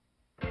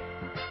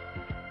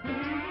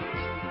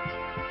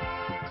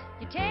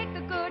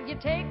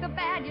take the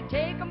bad, you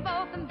take them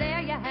both, and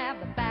there you have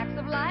the facts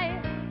of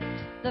life.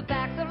 The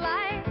facts of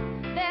life.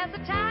 There's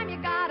a time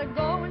you gotta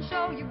go and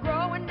show you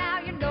grow, and now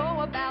you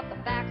know about the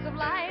facts of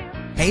life.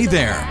 Hey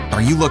there!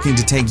 Are you looking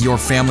to take your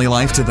family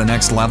life to the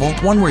next level?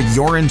 One where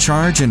you're in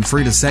charge and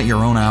free to set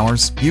your own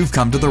hours? You've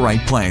come to the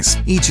right place.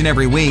 Each and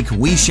every week,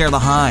 we share the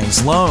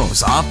highs,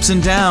 lows, ups,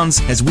 and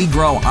downs as we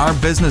grow our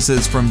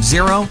businesses from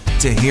zero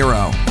to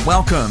hero.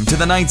 Welcome to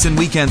the Nights and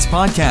Weekends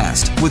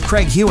podcast with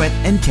Craig Hewitt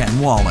and Ken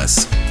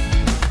Wallace.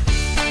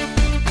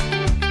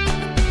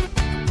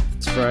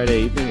 It's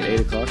Friday evening at 8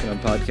 o'clock and I'm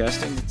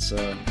podcasting.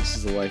 This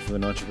is the life of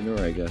an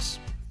entrepreneur, I guess.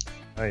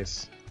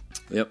 Nice.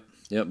 Yep,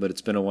 but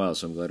it's been a while,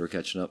 so I'm glad we're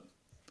catching up.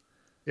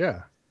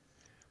 Yeah.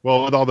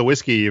 Well, with all the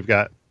whiskey you've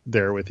got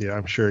there with you,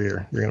 I'm sure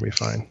you're going to be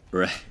fine.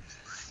 Right.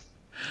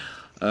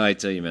 I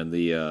tell you, man,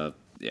 the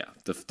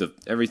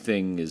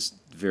everything is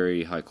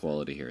very high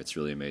quality here. It's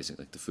really amazing.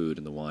 Like the food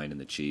and the wine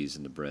and the cheese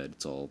and the bread,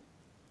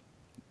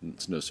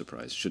 it's no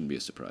surprise. It shouldn't be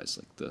a surprise.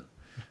 Like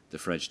the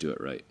French do it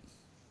right.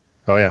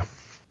 Oh yeah.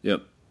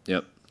 Yep.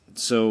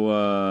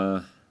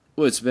 So,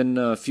 it's been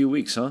a few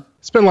weeks, huh?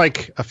 It's been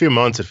like a few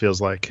months, it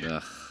feels like.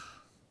 Ugh.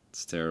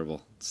 It's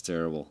terrible.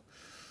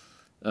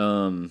 I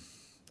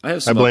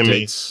have some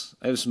updates.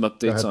 I have some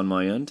updates on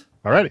my end.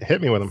 All right,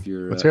 hit me with them. If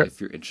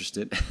you're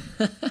interested.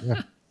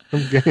 Yeah,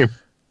 I'm game.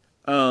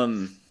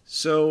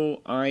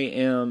 So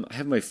I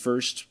have my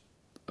first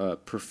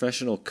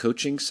professional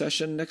coaching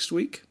session next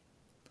week.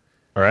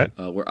 All right.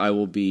 Where I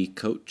will be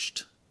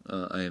coached.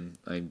 I'm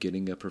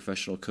getting a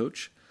professional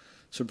coach.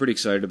 So I'm pretty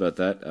excited about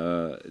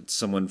that. It's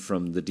someone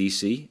from the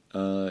DC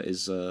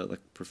is like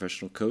a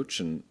professional coach,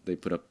 and they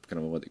put up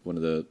kind of one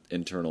of the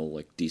internal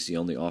like DC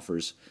only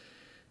offers.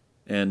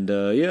 And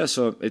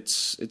so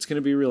it's going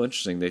to be real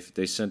interesting.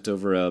 They sent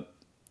over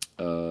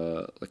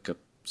a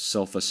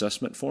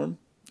self-assessment form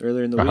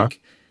earlier in the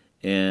week,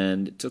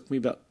 and it took me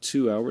about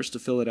 2 hours to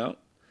fill it out.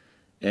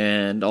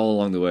 And all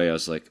along the way, I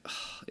was like,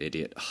 oh,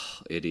 idiot,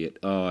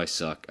 oh, I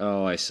suck,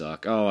 oh,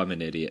 I'm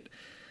an idiot.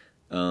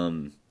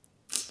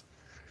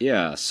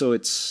 Yeah, so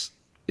it's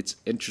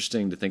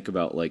interesting to think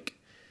about, like,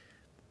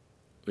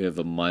 we have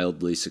a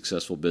mildly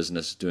successful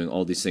business doing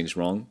all these things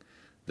wrong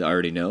that I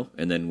already know,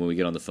 and then when we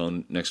get on the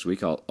phone next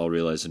week, I'll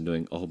realize I'm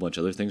doing a whole bunch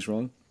of other things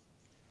wrong.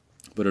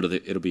 But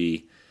it'll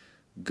be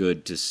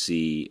good to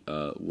see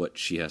what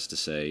she has to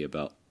say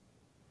about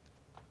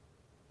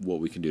what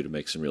we can do to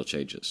make some real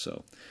changes.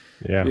 So,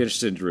 yeah, I'd be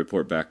interested to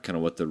report back kind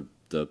of what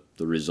the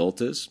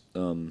result is.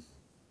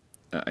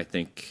 I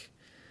think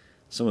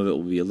some of it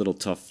will be a little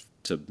tough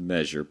to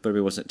measure, but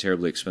it wasn't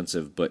terribly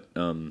expensive. But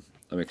I'm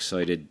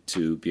excited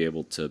to be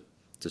able to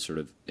sort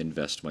of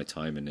invest my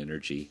time and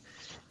energy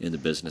in the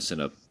business in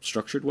a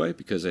structured way,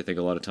 because I think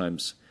a lot of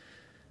times,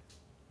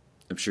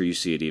 I'm sure you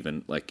see it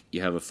even, like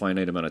you have a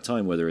finite amount of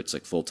time, whether it's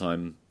like full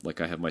time,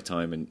 like I have my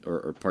time,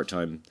 or part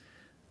time,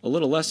 a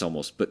little less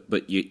almost.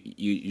 But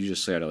you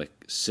just gotta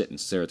like sit and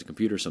stare at the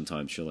computer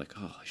sometimes. You're like,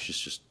 oh,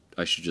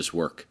 I should just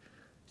work,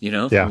 you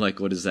know? Yeah. I'm like,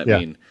 what does that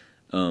mean?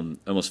 I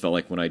almost felt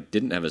like when I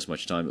didn't have as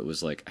much time, it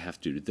was like, I have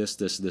to do this,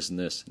 and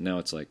this. Now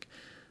it's like,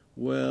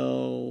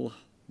 well,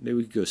 maybe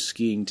we could go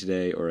skiing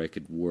today, or I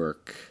could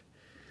work.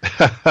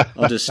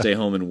 I'll just stay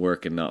home and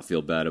work and not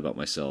feel bad about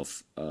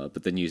myself.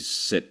 But then you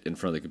sit in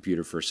front of the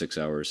computer for 6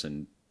 hours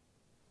and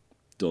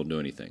don't do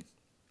anything.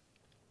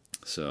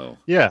 So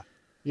Yeah.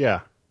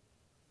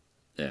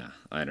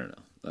 I don't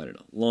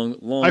know.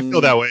 Long. I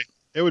feel that way.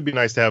 It would be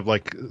nice to have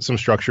like some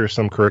structure,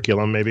 some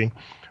curriculum, maybe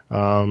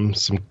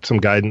some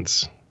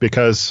guidance.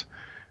 Because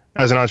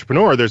as an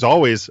entrepreneur, there's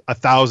always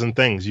 1,000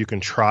 things you can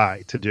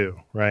try to do,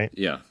 right?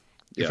 Yeah.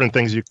 Different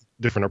things,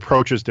 different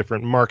approaches,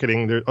 different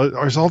marketing.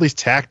 There's all these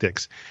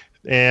tactics,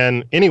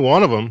 and any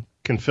one of them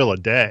can fill a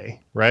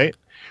day, right?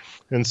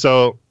 And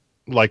so,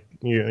 like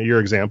your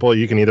example,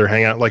 you can either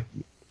hang out like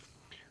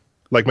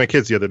my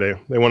kids the other day.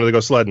 They wanted to go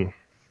sledding,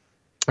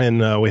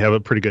 and we have a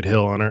pretty good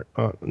hill on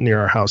our near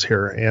our house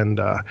here, and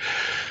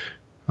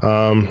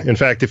in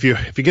fact, if you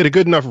get a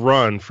good enough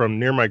run from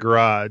near my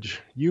garage,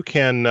 you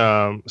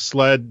can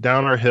sled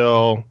down our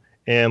hill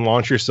and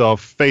launch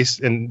yourself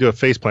and do a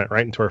face plant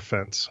right into our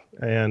fence,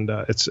 and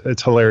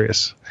it's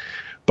hilarious.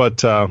 But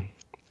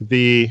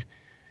the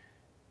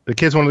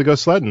kids wanted to go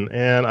sledding,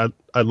 and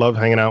I love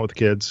hanging out with the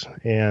kids,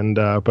 and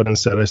but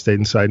instead I stayed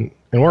inside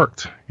and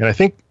worked. And I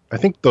think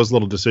those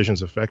little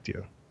decisions affect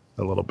you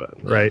a little bit,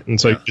 right?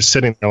 And so you're just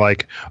sitting there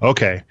like,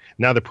 okay,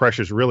 now the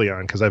pressure's really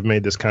on because I've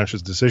made this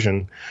conscious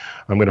decision.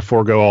 I'm going to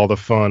forego all the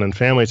fun and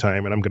family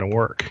time, and I'm going to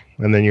work.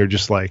 And then you're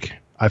just like,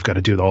 I've got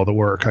to do all the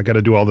work. I got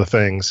to do all the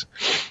things.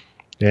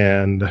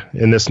 And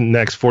in this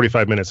next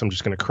 45 minutes, I'm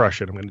just going to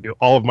crush it. I'm going to do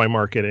all of my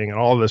marketing and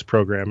all of this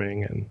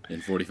programming. And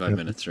in 45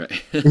 minutes, right?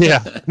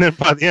 Yeah. And then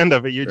by the end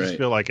of it, you just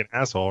feel like an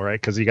asshole, right?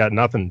 Because you got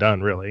nothing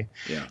done, really.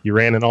 Yeah. You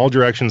ran in all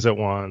directions at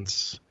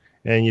once,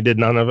 and you did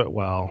none of it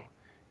well.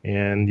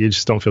 And you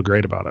just don't feel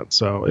great about it.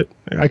 So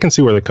I can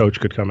see where the coach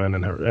could come in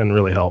and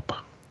really help.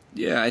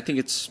 Yeah, I think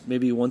it's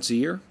maybe once a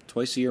year,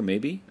 twice a year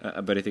maybe.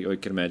 But I think I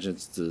can imagine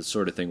it's the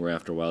sort of thing where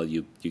after a while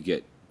you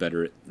get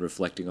better at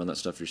reflecting on that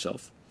stuff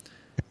yourself.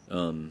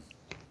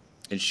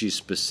 and she's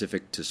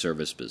specific to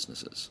service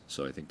businesses,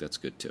 so I think that's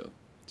good too.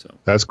 So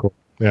That's cool.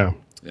 Yeah.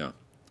 yeah.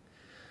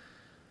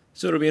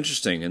 So it'll be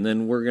interesting, and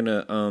then we're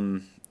gonna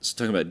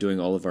talking about doing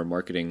all of our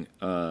marketing.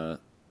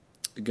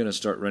 Gonna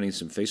start running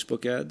some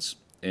Facebook ads,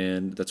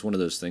 and that's one of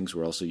those things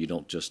where also you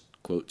don't just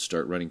quote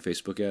start running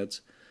Facebook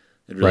ads.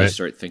 I'd really Right.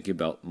 start thinking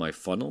about my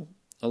funnel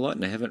a lot,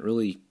 and I haven't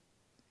really.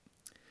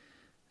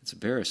 It's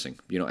embarrassing,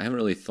 I haven't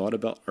really thought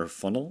about our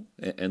funnel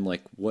and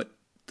like what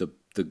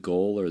the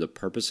goal or the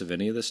purpose of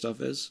any of this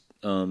stuff is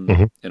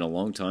in a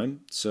long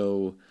time.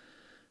 So,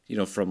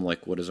 from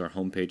like what does our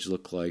homepage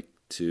look like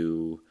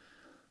to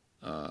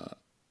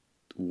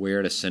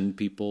where to send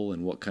people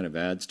and what kind of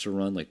ads to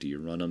run. Like, do you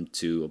run them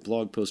to a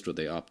blog post where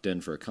they opt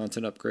in for a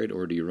content upgrade,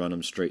 or do you run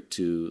them straight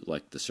to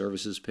like the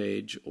services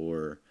page?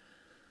 Or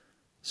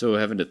so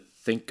having to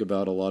think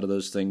about a lot of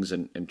those things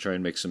and try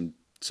and make some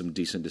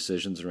decent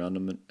decisions around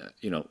them. And,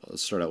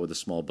 let's start out with a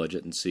small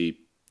budget and see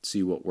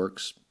what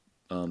works.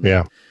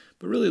 Yeah.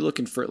 But really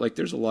looking for, like,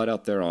 there's a lot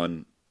out there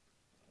on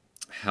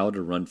how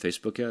to run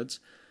Facebook ads,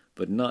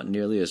 but not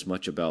nearly as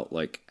much about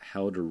like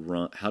how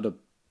to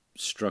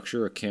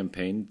structure a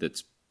campaign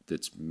that's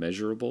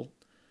measurable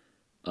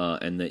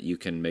and that you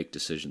can make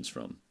decisions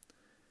from.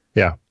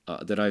 Yeah.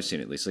 That I've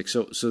seen at least. Like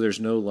so there's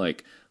no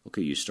like,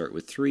 okay, you start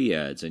with 3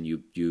 ads and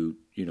you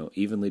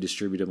evenly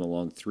distribute them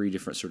along 3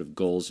 different sort of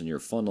goals in your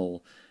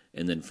funnel,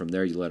 and then from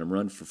there you let them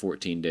run for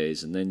 14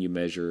 days, and then you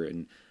measure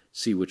and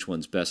see which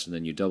one's best, and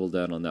then you double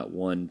down on that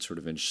one sort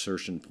of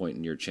insertion point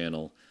in your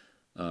channel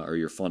or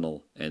your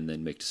funnel, and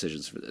then make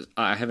decisions for this.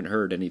 I haven't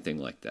heard anything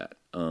like that.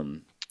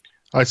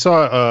 I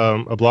saw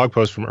a blog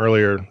post from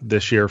earlier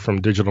this year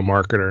from Digital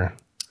Marketer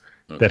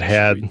that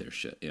had their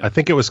shit. Yeah. I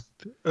think it was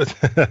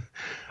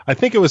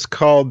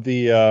called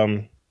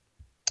the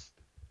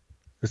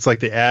it's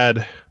like the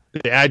ad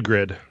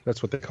grid.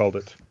 That's what they called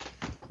it.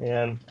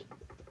 And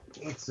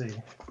let's see.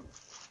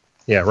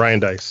 Yeah, Ryan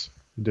Dice,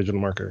 Digital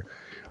Marketer.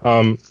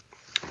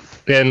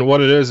 And what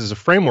it is a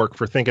framework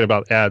for thinking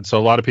about ads. So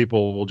a lot of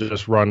people will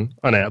just run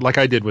an ad, like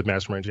I did with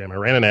Mastermind Jam. I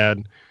ran an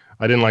ad.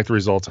 I didn't like the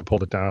results. I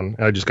pulled it down.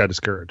 And I just got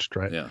discouraged,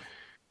 right? Yeah.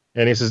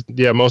 And he says,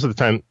 yeah, most of the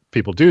time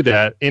people do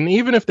that. And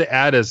even if the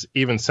ad is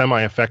even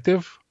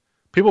semi-effective,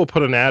 people will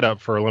put an ad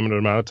up for a limited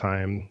amount of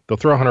time. They'll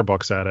throw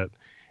 $100 at it,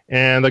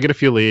 and they'll get a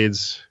few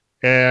leads,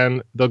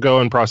 and they'll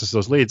go and process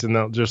those leads, and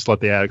they'll just let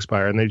the ad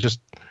expire. And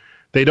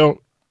they don't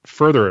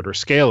further it or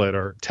scale it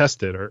or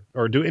test it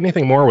or do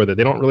anything more with it.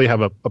 They don't really have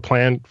a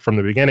plan from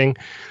the beginning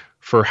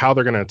for how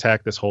they're going to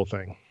attack this whole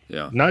thing.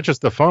 Yeah. Not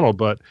just the funnel,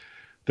 but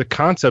the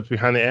concept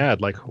behind the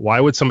ad. Like, why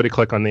would somebody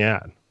click on the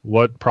ad?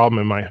 What problem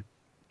am I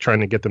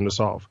trying to get them to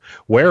solve?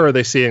 Where are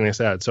they seeing this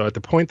ad? So at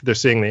the point that they're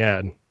seeing the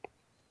ad,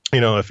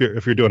 if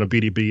you're doing a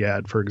BDB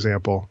ad, for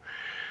example,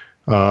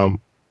 and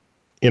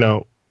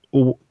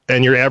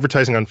you're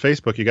advertising on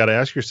Facebook, you got to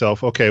ask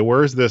yourself, okay,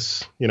 where is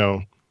this,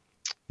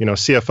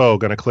 CFO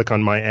going to click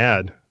on my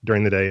ad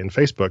during the day in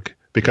Facebook?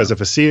 Because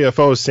if a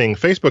CFO is seeing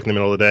Facebook in the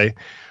middle of the day,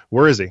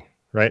 where is he?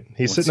 Right?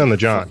 He's sitting on the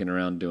John. Fucking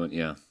around doing,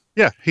 yeah.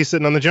 Yeah, he's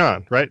sitting on the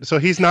John, right? So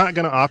he's not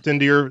going to opt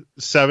into your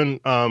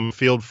 7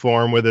 field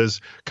form with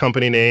his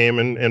company name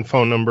and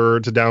phone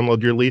number to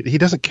download your lead. He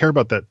doesn't care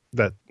about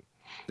that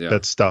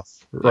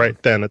stuff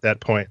right then at that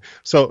point.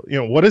 So,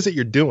 what is it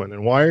you're doing,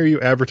 and why are you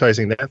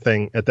advertising that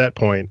thing at that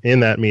point in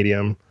that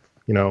medium,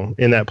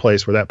 in that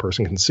place where that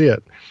person can see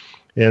it?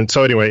 And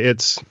so anyway,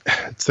 it's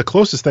the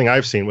closest thing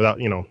I've seen without,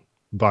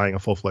 buying a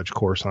full-fledged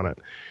course on it,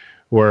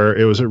 where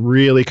it was a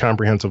really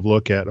comprehensive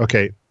look at,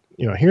 okay,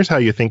 here's how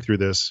you think through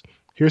this.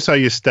 Here's how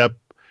you step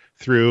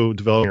through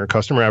developing your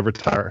customer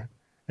avatar,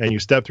 and you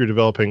step through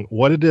developing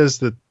what it is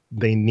that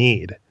they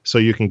need, so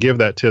you can give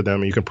that to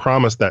them. You can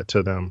promise that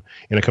to them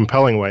in a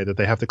compelling way that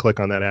they have to click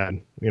on that ad,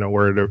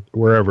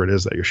 wherever it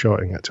is that you're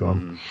showing it to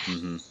them.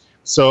 Mm-hmm.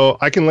 So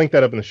I can link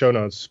that up in the show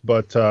notes,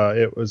 but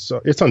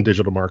it's on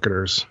Digital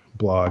Marketer's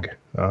blog.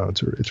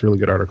 It's a really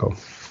good article.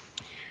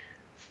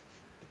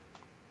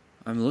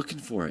 I'm looking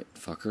for it,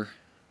 fucker.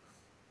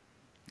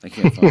 I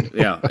can't find it.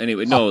 Yeah.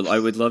 Anyway, no, I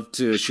would love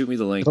to shoot me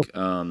the link.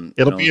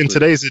 It'll be in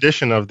today's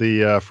edition of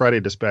the Friday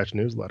Dispatch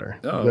newsletter.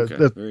 Oh, okay.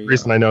 The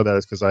reason I know that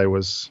is because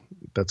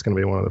that's going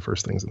to be one of the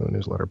first things in the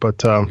newsletter. But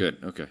good.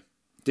 Okay.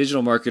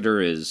 Digital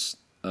Marketer is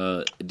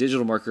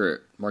Digital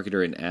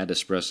Marketer and Ad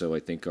Espresso, I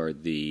think, are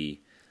the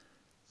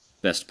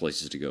best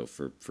places to go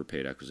for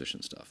paid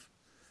acquisition stuff.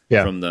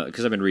 Yeah.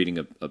 Because I've been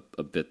reading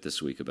a bit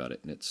this week about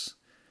it, and it's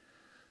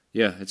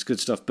good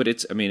stuff. But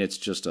it's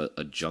just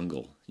a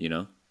jungle,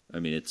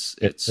 it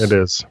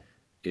is.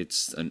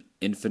 It's an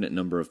infinite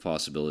number of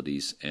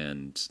possibilities,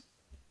 and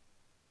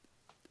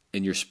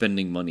you're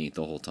spending money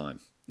the whole time.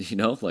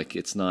 Like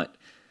it's not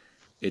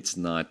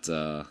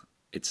the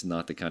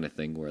kind of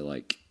thing where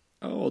like,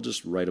 oh, I'll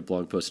just write a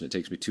blog post and it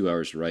takes me 2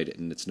 hours to write it,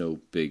 and it's no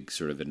big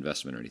sort of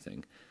investment or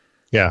anything.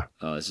 Yeah.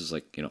 This is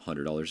like,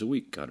 $100 a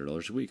week,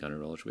 $100 a week,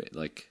 $100 a week.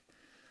 Like,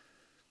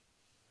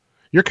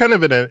 you're kind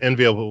of in an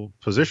enviable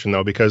position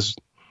though, because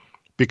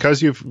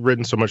because you've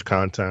written so much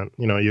content,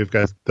 you've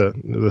got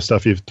the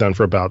stuff you've done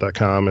for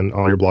about.com and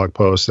all your blog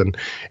posts, and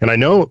I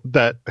know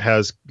that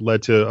has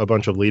led to a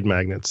bunch of lead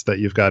magnets that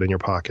you've got in your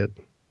pocket,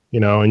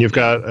 and you've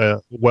got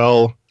a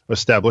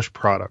well-established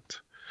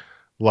product.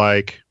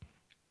 Like,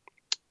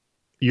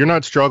 you're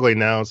not struggling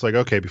now. It's like,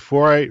 okay,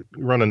 before I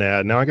run an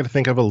ad, now I got to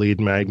think of a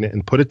lead magnet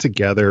and put it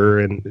together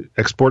and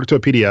export it to a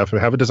PDF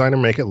and have a designer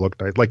make it look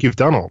nice. Like, you've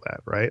done all that,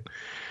 right?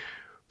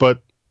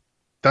 But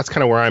that's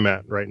kind of where I'm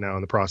at right now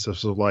in the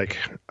process of, like,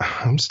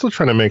 I'm still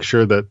trying to make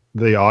sure that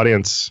the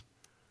audience,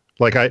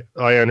 like, I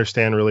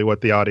understand really what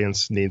the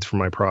audience needs from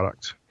my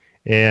product.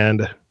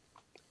 And,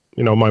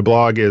 my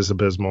blog is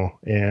abysmal,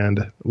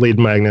 and lead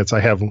magnets, I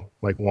have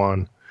like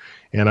one,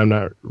 and I'm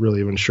not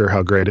really even sure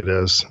how great it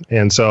is.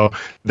 And so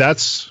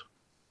that's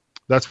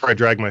where I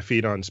drag my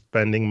feet on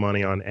spending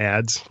money on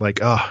ads.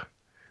 Like, I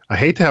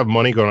hate to have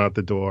money going out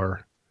the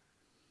door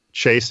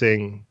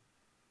chasing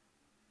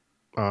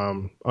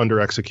under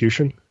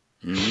execution.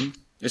 Mm-hmm.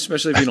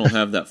 Especially if you don't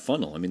have that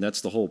funnel. I mean,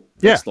 that's the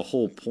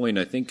whole point,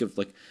 I think, of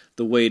like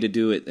the way to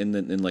do it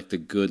in like the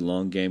good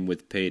long game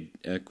with paid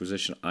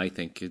acquisition. I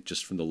think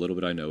just from the little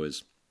bit I know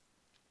is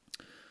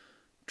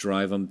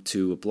drive them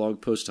to a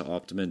blog post, to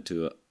opt them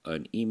into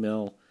an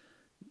email,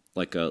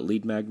 like a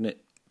lead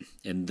magnet,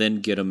 and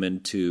then get them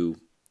into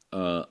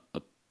a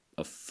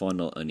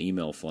funnel, an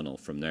email funnel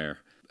from there.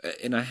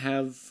 And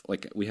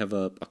we have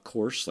a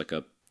course, like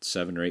a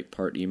 7 or 8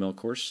 part email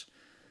course.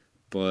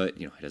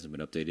 But, it hasn't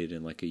been updated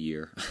in like a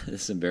year.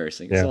 It's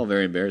embarrassing. It's all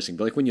very embarrassing.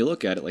 But like when you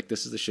look at it, like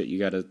this is the shit you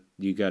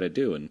gotta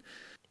do. And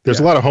there's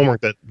a lot of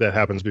homework that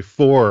happens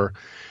before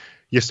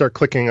you start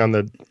clicking on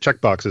the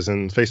checkboxes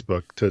in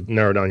Facebook to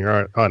narrow down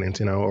your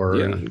audience,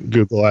 or in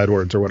Google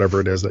AdWords or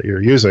whatever it is that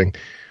you're using.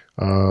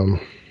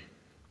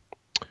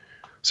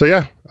 So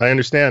yeah, I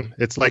understand.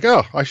 It's like,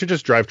 I should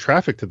just drive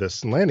traffic to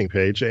this landing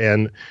page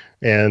and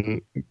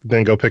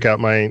then go pick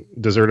out my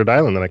deserted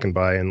island that I can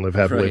buy and live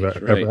happily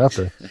ever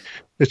after.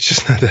 It's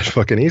just not that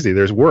fucking easy.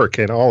 There's work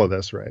in all of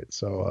this, right?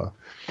 So,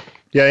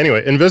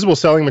 anyway, Invisible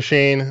Selling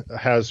Machine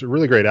has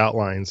really great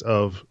outlines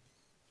of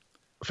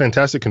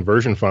fantastic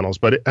conversion funnels,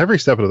 but every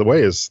step of the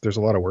way there's a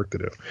lot of work to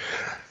do.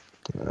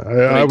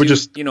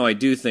 I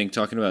do think,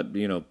 talking about,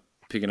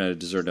 picking out a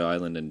deserted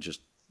island and just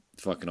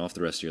fucking off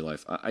the rest of your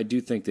life, I do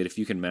think that if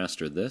you can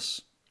master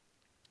this,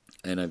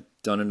 and I've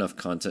done enough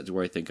content to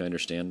where I think I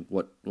understand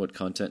what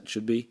content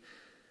should be,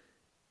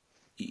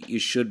 you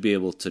should be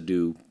able to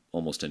do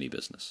almost any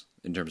business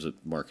in terms of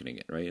marketing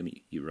it, right? I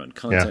mean, you run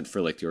content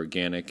for like the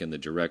organic and the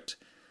direct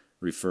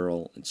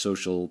referral, and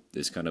social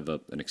is kind of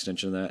an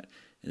extension of that.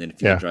 And then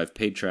if you can drive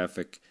paid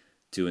traffic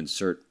to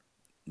insert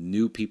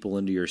new people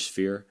into your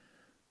sphere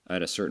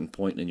at a certain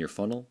point in your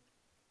funnel,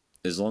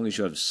 as long as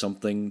you have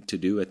something to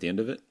do at the end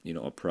of it,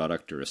 a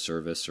product or a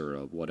service or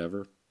a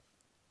whatever,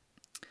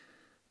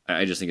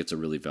 I just think it's a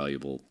really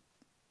valuable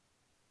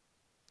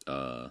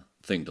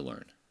thing to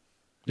learn.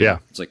 Yeah,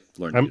 it's like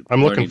learning.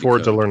 I'm looking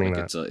forward to learning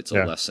that. It's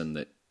a lesson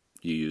that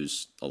you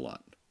use a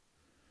lot.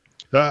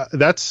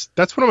 That's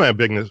one of my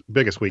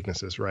biggest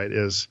weaknesses, right?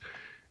 Is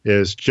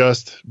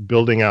just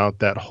building out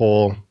that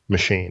whole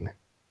machine.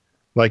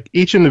 Like,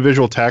 each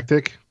individual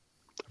tactic,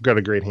 I've got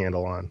a great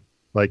handle on.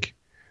 Like,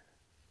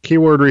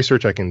 keyword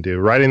research I can do.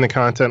 Writing the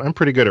content, I'm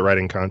pretty good at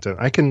writing content.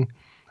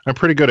 I'm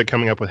pretty good at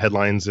coming up with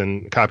headlines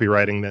and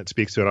copywriting that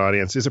speaks to an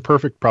audience. Is it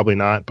perfect? Probably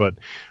not, but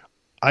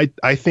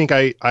I think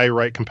I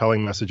write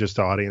compelling messages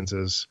to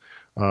audiences.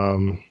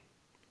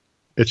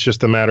 It's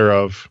just a matter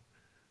of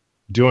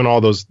doing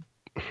all those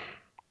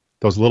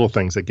little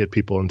things that get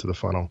people into the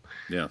funnel.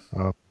 Yeah.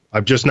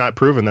 I've just not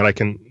proven that I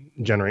can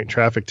generate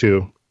traffic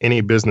to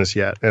any business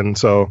yet. And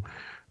so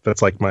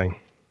that's like my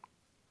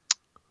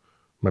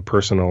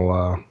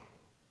personal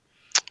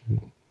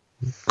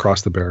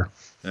cross the bear.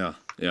 Yeah.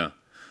 Yeah.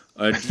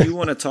 Do you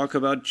want to talk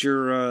about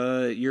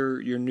your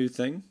new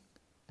thing?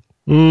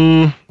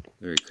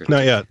 Very cryptic.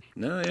 Not yet.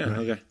 No, yeah,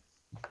 okay.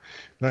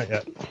 Not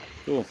yet.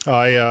 Cool.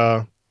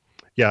 I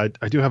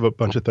do have a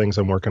bunch of things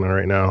I'm working on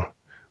right now,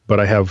 but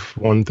I have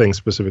one thing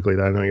specifically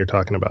that I know you're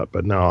talking about.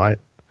 But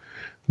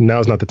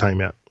now's not the time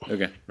yet.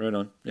 Okay, right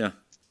on. Yeah.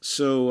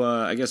 So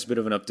I guess a bit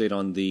of an update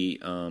on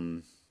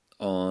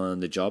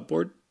the job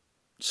board.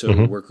 So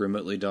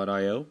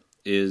workremotely.io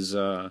is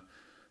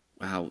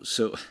wow.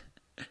 So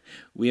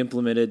we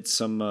implemented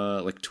some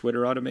like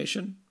Twitter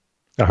automation.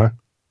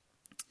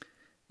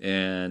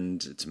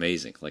 And it's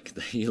amazing. Like,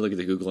 you look at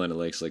the Google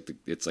Analytics, like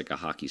it's like a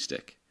hockey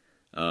stick.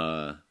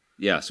 So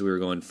we were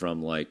going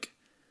from like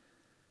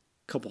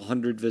a couple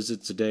hundred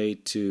visits a day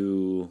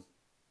to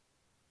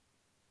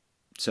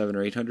 700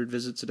 or 800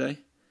 visits a day.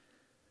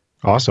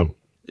 Awesome.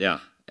 Yeah,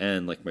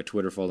 and like my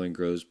Twitter following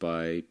grows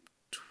by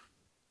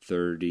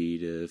 30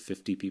 to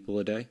 50 people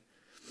a day.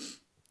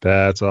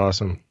 That's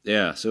awesome.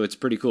 Yeah, so it's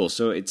pretty cool.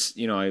 So it's,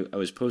 I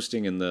was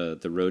posting in the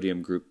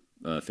Rhodium group,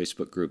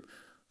 Facebook group,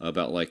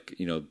 about like,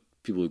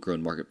 people who've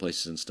grown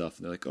marketplaces and stuff,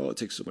 and they're like, oh, it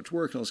takes so much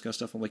work and all this kind of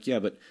stuff. I'm like, yeah,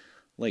 but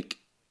like,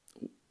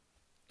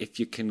 if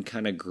you can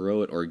kind of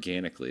grow it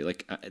organically.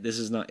 Like, this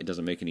is not, it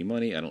doesn't make any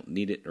money. I don't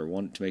need it or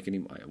want it to make any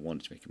money. I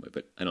want it to make any money,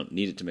 but I don't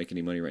need it to make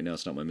any money right now.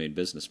 It's not my main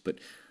business. But,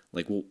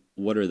 like,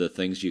 what are the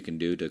things you can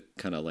do to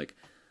kind of, like,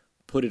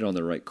 put it on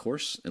the right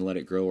course and let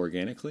it grow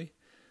organically?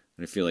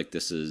 And I feel like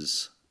this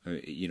is,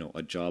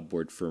 a job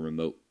board for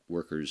remote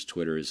workers.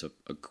 Twitter is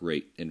a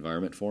great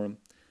environment for them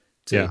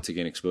to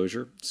gain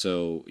exposure.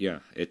 So, yeah,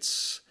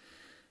 it's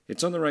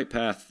on the right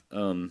path.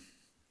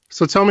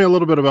 So tell me a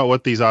little bit about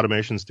what these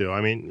automations do. I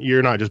mean,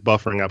 you're not just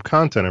buffering up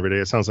content every day.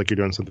 It sounds like you're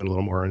doing something a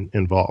little more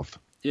involved.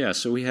 Yeah,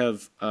 so we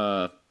have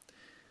a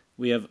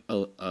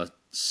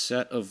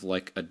set of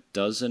like a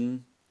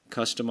dozen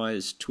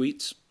customized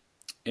tweets,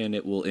 and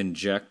it will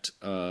inject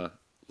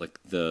like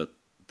the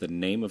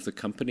name of the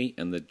company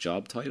and the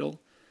job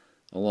title,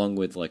 along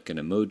with like an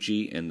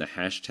emoji and the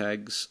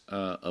hashtags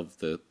of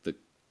the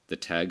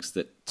tags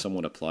that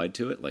someone applied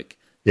to it, like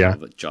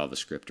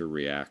JavaScript or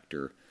React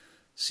or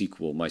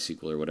SQL,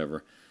 MySQL or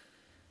whatever,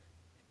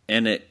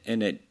 and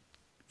it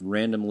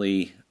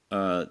randomly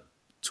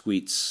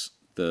tweets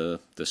the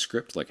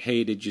script like,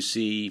 hey, did you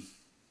see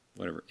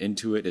whatever,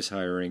 Intuit is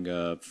hiring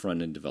a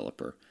front end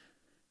developer,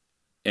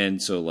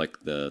 and so like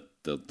the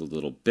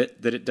little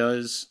bit that it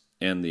does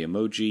and the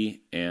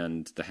emoji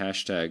and the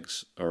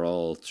hashtags are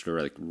all sort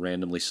of like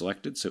randomly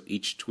selected, so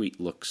each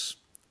tweet looks,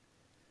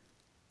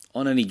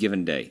 on any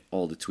given day,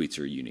 all the tweets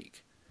are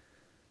unique.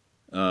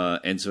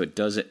 And so it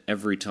does it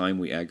every time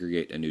we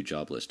aggregate a new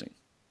job listing.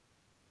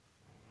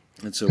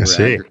 And so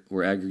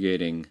we're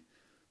aggregating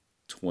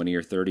 20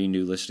 or 30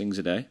 new listings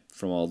a day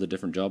from all the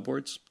different job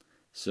boards.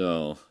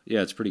 So,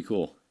 yeah, it's pretty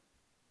cool.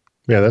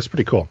 Yeah, that's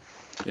pretty cool.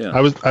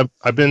 Yeah.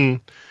 I've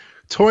been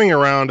toying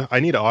around. I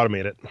need to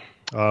automate it.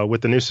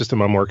 With the new system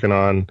I'm working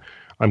on,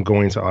 I'm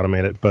going to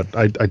automate it, but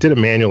I did it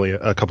manually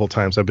a couple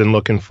times. I've been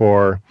looking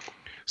for,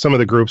 some of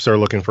the groups are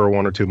looking for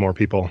one or two more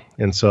people.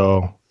 And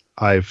so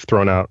I've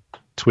thrown out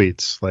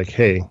tweets like,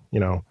 hey,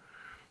 and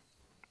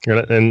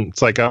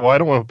it's like, well, I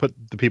don't want to put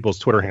the people's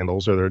Twitter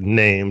handles or their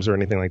names or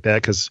anything like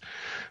that, because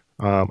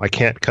I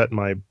can't cut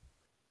my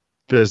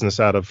business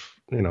out of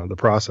the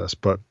process.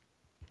 But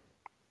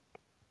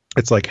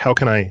it's like, how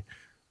can I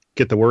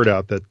get the word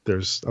out that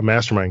there's a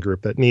mastermind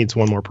group that needs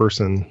one more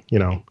person,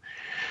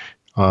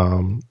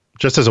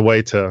 just as a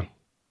way to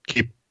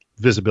keep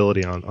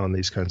visibility on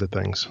these kinds of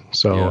things.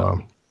 So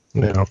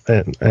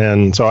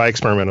and so I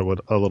experimented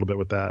with a little bit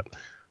with that.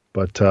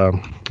 But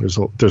there's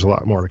a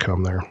lot more to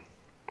come there.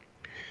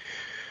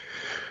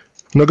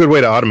 No good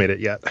way to automate it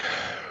yet.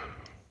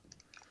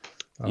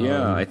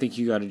 Yeah, I think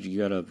you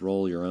gotta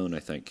roll your own. I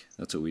think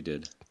that's what we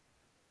did.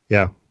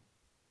 Yeah.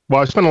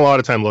 Well, I spent a lot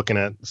of time looking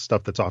at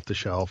stuff that's off the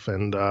shelf,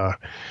 and a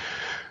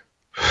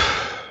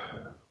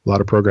lot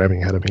of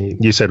programming ahead of me.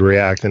 You said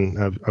React,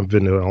 and I've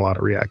been doing a lot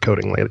of React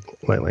coding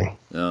lately.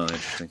 Oh,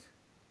 interesting.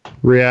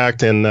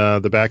 React, and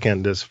the back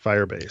end is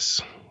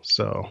Firebase.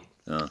 So.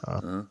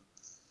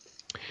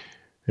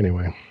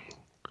 Anyway,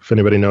 if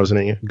anybody knows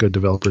any good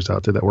developers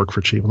out there that work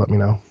for cheap, let me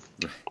know.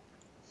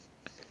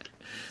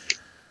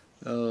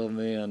 Oh,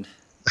 man.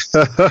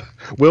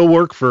 We'll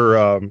work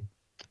for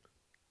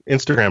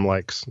Instagram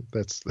likes.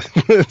 That's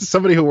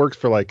somebody who works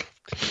for like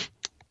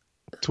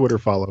Twitter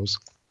follows.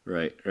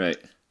 Right.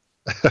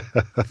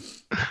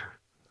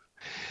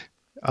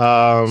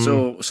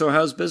 So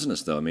how's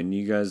business though? I mean,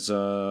 you guys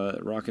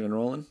rocking and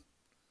rolling?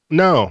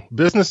 No,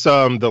 business.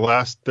 The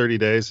last 30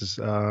 days is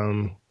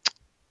a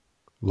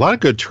lot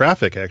of good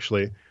traffic,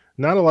 actually.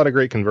 Not a lot of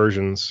great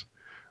conversions.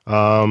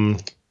 I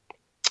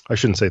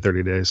shouldn't say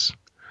 30 days.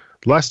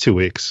 The last 2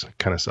 weeks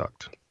kind of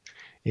sucked.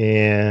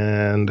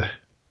 And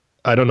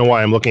I don't know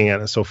why I'm looking at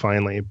it so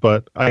finely,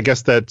 but I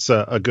guess that's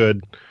a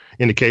good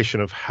indication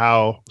of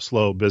how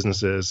slow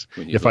business is.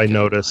 If I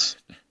notice,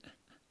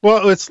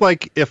 well, it's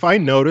like if I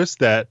notice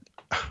that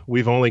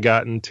we've only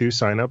gotten 2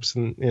 signups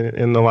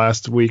in the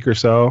last week or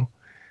so,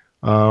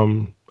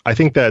 I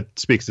think that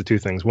speaks to 2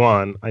 things.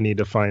 One, I need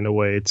to find a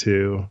way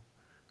to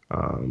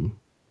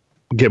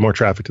get more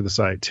traffic to the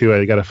site. 2,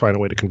 I got to find a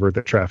way to convert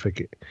that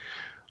traffic.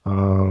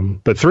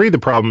 But 3, the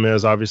problem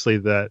is obviously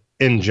that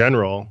in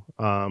general,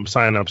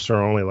 signups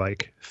are only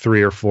like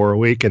 3 or 4 a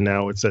week, and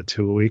now it's at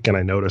 2 a week, and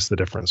I notice the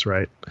difference,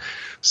 right?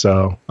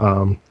 So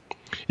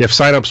if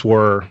signups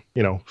were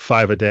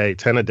 5 a day,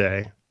 10 a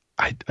day,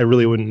 I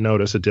really wouldn't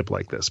notice a dip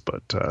like this,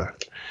 but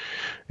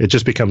it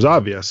just becomes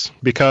obvious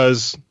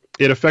because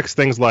it affects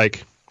things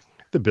like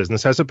the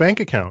business has a bank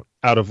account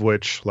out of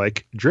which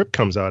like drip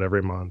comes out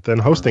every month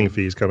and hosting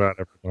fees come out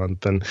every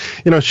month and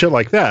shit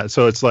like that.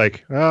 So it's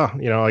like, I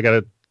got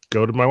to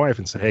go to my wife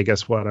and say, hey,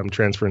 guess what? I'm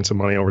transferring some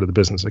money over to the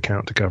business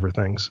account to cover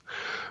things.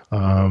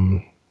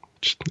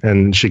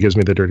 And she gives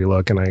me the dirty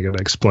look, and I got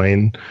to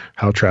explain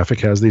how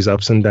traffic has these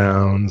ups and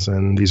downs,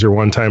 and these are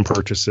one-time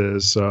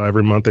purchases. So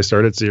every month they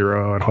start at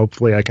 0, and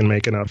hopefully I can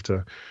make enough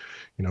to,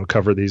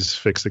 cover these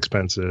fixed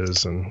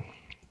expenses. And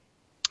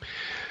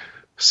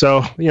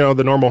so,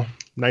 the normal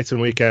nights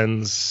and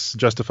weekends,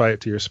 justify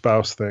it to your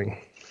spouse thing.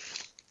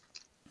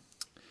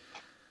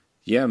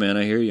 Yeah, man,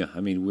 I hear you.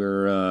 I mean,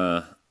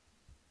 we're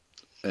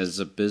as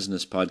a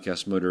business,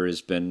 Podcast Motor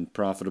has been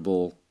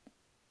profitable.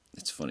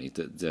 It's funny.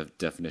 The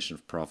definition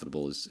of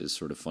profitable is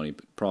sort of funny.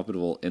 But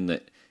profitable in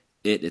that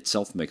it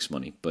itself makes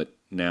money, but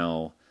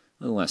now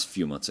in the last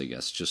few months, I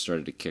guess, just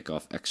started to kick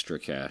off extra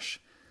cash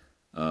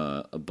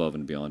above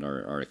and beyond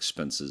our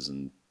expenses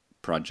and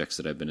projects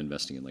that I've been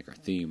investing in, like our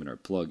theme and our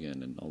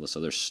plugin and all this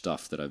other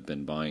stuff that I've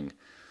been buying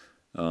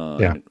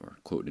or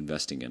quote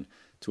investing in,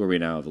 to where we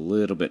now have a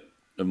little bit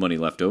of money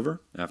left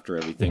over after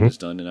everything is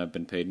done and I've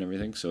been paid and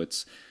everything. So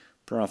it's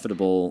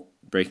profitable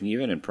breaking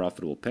even and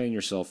profitable paying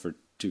yourself for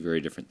two very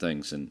different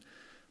things. And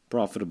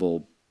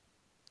profitable,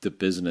 the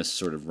business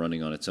sort of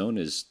running on its own,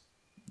 is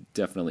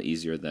definitely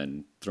easier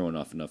than throwing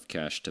off enough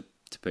cash to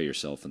pay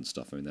yourself and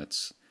stuff. I mean,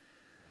 that's...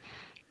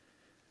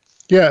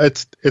 Yeah,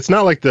 it's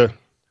not like the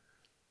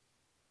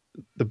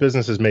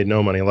business has made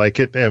no money. Like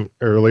it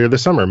earlier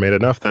this summer made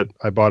enough that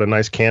I bought a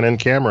nice Canon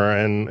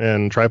camera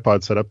and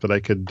tripod setup that I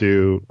could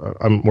do.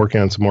 I'm working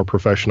on some more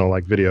professional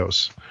like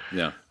videos.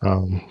 Yeah.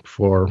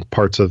 For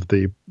parts of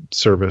the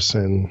service,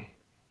 and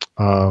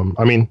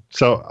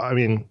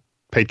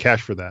paid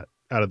cash for that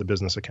out of the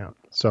business account.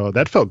 So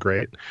that felt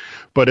great,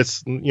 but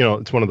it's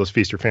one of those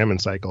feast or famine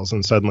cycles.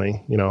 And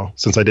suddenly,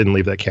 since I didn't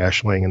leave that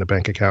cash laying in the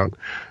bank account,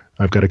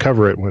 I've got to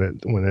cover it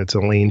when it's a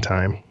lean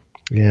time.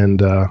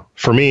 And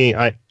for me,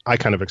 I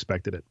kind of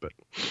expected it, but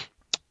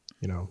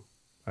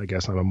I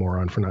guess I'm a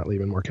moron for not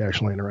leaving more cash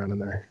laying around in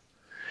there.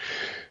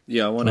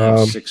 Yeah, I want to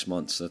have 6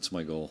 months. That's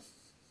my goal.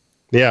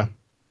 Yeah.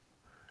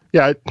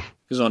 Yeah.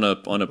 Because on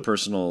a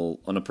personal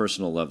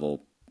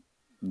level,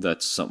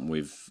 that's something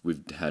we've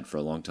had for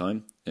a long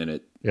time,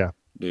 and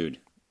dude,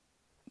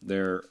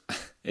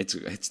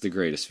 it's the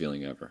greatest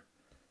feeling ever.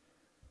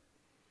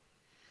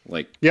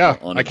 Like, yeah,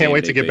 on a I can't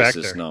wait to get back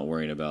basis, there. Not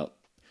worrying about.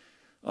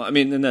 I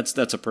mean, and that's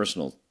a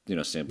personal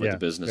standpoint. Yeah, the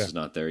business is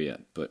not there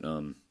yet, but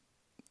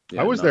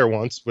I was there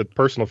once with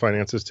personal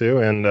finances too,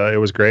 and it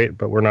was great.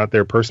 But we're not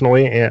there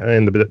personally,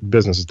 and the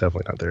business is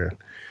definitely not there.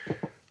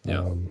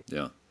 Yeah.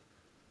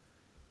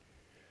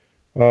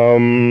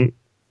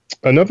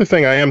 Another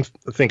thing I am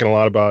thinking a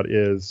lot about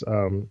is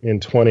in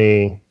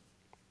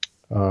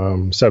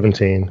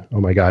 2017. Oh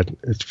my God,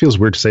 it feels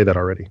weird to say that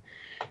already.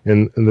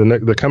 In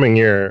the coming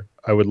year,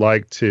 I would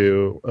like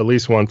to at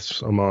least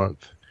once a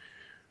month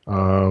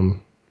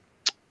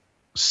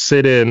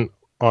sit in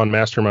on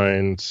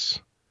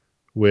masterminds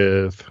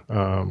with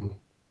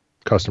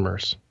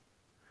customers.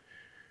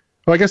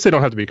 Well, I guess they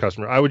don't have to be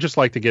customers. I would just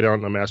like to get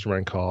on a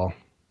mastermind call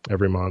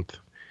every month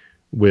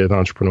with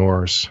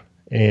entrepreneurs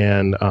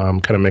and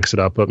kind of mix it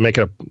up, but make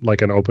it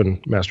like an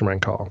open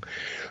mastermind call.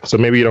 So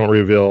maybe you don't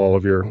reveal all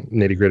of your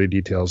nitty-gritty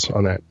details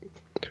on that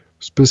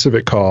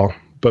specific call,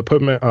 but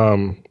put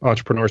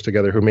entrepreneurs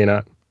together who may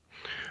not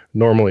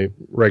normally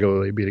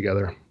regularly be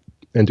together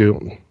and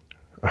do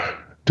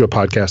a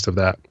podcast of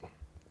that.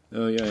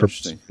 Oh yeah,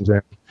 interesting.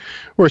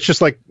 Where it's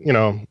just like,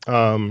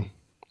 I'd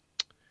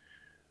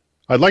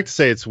like to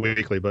say it's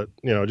weekly, but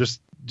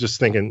just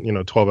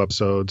thinking, 12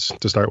 episodes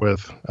to start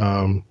with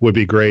would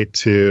be great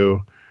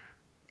to,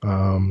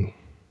 I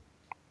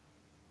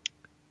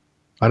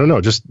don't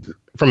know, just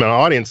from an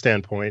audience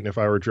standpoint. If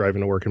I were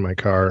driving to work in my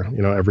car,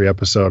 every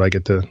episode I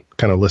get to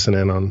kind of listen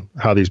in on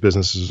how these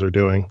businesses are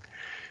doing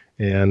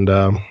and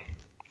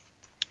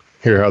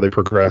hear how they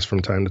progress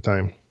from time to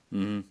time.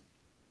 Mm-hmm.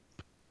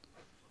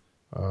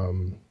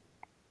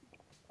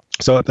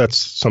 So that's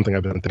something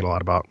I've been thinking a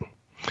lot about.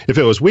 If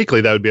it was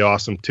weekly, that would be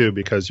awesome too,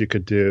 because you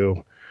could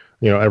do,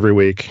 every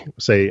week,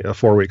 say a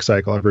 4-week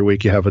cycle. Every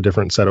week you have a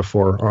different set of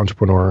 4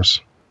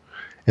 entrepreneurs,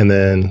 and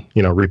then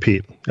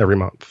repeat every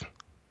month.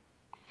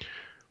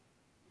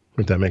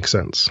 If that makes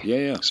sense.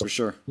 Yeah, so for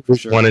sure.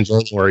 Week 1 in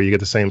January, you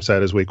get the same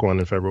set as week 1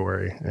 in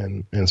February,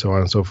 and so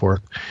on and so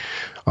forth.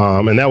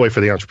 And that way,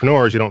 for the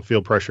entrepreneurs, you don't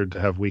feel pressured to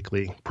have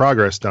weekly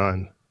progress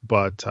done,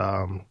 but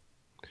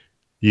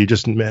you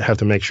just have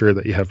to make sure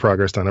that you have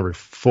progress done every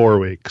 4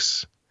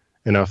 weeks,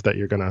 enough that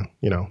you're going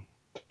to,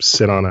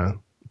 sit on a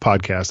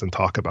podcast and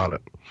talk about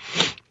it.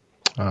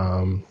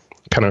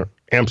 Kind of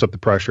amps up the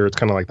pressure. It's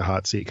kind of like the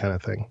hot seat kind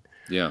of thing.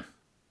 Yeah.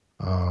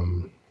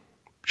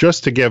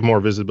 Just to give more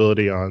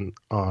visibility on,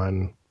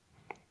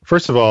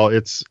 first of all,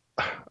 it's,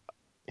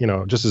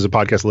 just as a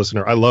podcast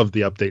listener, I love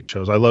the update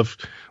shows. I love,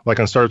 like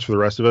on Startups for the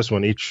Rest of Us,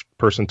 when each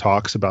person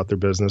talks about their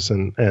business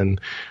and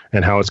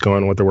how it's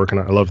going, what they're working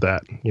on. I love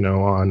that.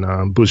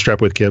 On Bootstrap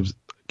with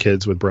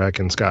Kids with Breck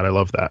and Scott. I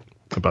love that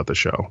about the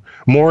show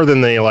more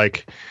than the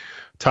like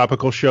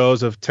topical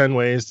shows of 10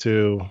 ways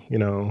to,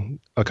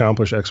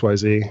 accomplish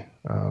XYZ.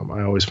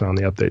 I always found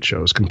the update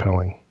shows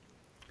compelling.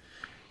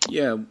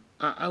 Yeah.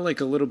 I like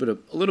a little bit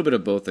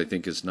of both. I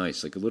think is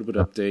nice. Like a little bit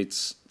of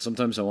updates.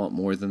 Sometimes I want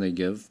more than they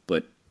give,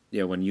 but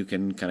yeah, when you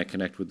can kind of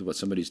connect with what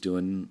somebody's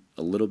doing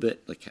a little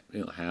bit, like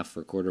half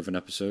or a quarter of an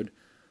episode,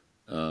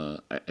 I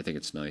think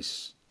it's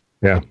nice.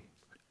 Yeah.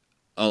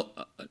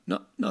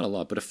 Not a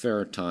lot, but a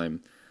fair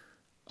time.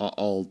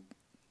 I'll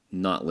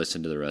not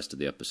listen to the rest of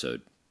the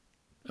episode.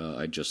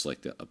 I just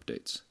like the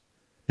updates.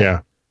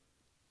 Yeah.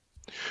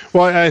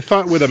 Well, I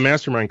thought with a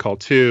mastermind call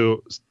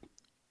too,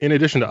 in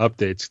addition to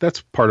updates,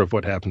 that's part of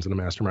what happens in a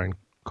mastermind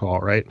call,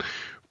 right?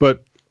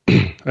 But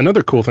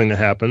another cool thing that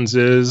happens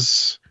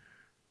is,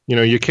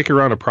 you kick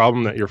around a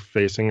problem that you're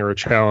facing or a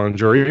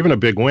challenge or even a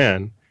big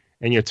win,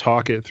 and you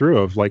talk it through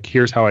of like,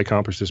 here's how I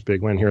accomplished this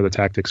big win. Here are the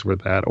tactics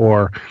with that.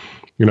 Or,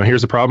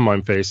 here's the problem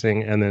I'm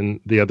facing. And then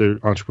the other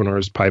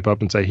entrepreneurs pipe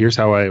up and say, here's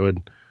how I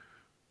would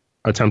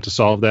attempt to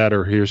solve that,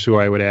 or here's who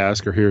I would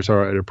ask, or here's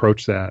how I'd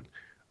approach that.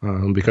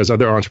 Because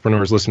other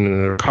entrepreneurs listening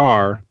in their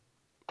car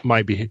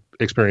might be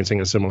experiencing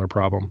a similar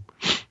problem.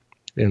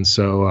 And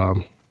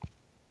so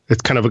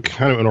it's kind of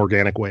an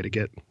organic way to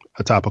get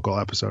a topical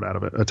episode out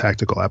of it, a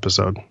tactical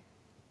episode.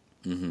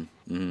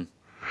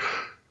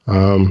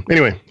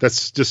 Anyway,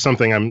 that's just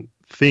something I'm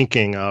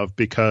thinking of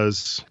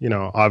because,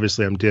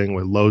 obviously I'm dealing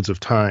with loads of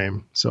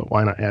time. So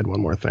why not add one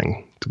more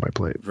thing to my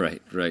plate?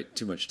 Right.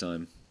 Too much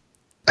time.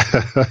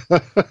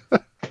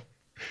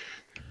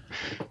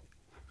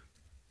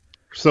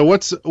 So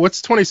what's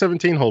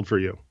 2017 hold for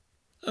you?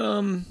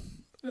 On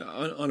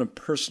a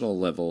personal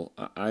level,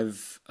 I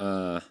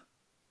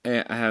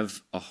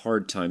have a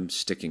hard time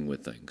sticking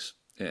with things,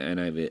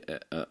 and I have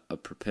a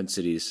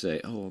propensity to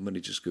say, "Oh, I'm going to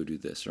just go do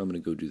this," or "I'm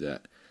going to go do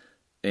that."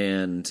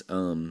 And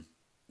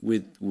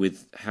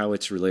with how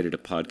it's related to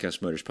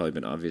podcast mode, it's probably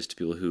been obvious to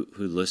people who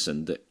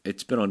listen that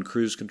it's been on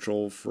cruise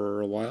control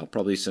for a while,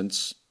 probably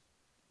since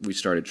we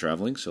started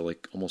traveling, so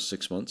like almost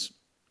 6 months.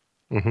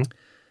 Mm-hmm.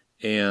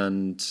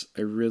 And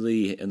I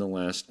really, in the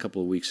last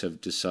couple of weeks,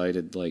 have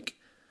decided, like,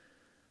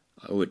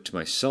 I owe it to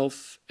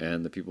myself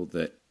and the people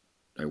that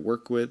I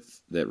work with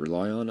that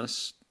rely on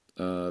us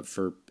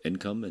for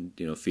income and,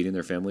 feeding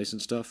their families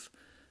and stuff.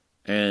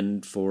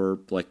 And for,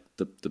 like,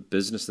 the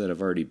business that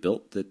I've already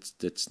built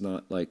that's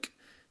not, like,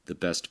 the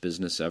best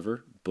business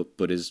ever,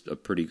 but is a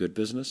pretty good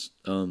business,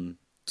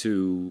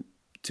 to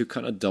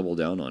kind of double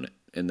down on it.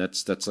 And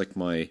that's like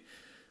my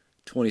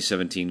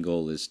 2017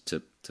 goal is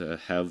to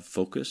have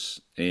focus,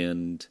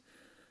 and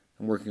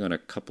I'm working on a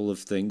couple of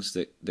things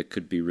that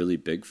could be really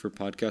big for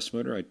Podcast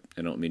Motor.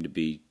 I don't mean to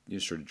be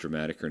sort of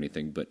dramatic or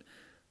anything, but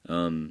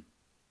some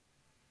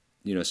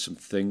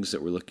things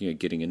that we're looking at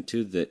getting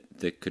into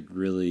that could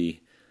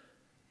really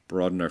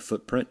broaden our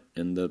footprint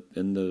in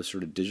the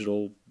sort of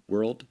digital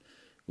world,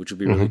 which would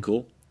be really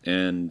cool.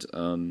 And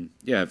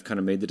I've kind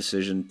of made the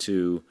decision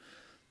to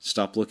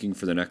stop looking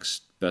for the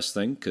next best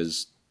thing,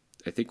 because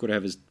I think what I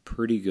have is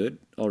pretty good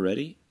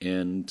already,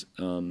 and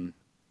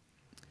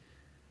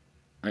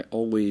I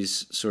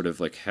always sort of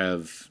like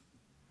have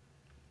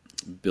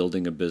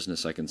building a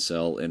business I can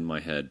sell in my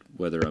head,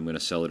 whether I'm going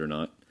to sell it or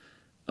not,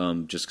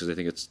 just because I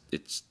think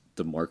it's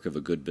the mark of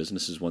a good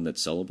business is one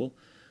that's sellable.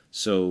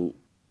 So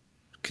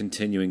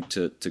continuing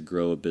to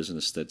grow a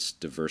business that's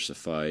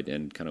diversified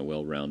and kind of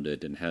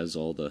well-rounded and has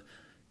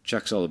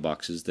checks all the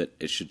boxes that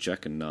it should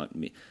check, and not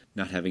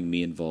having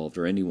me involved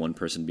or any one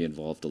person be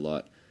involved a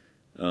lot,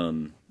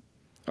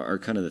 are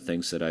kind of the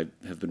things that I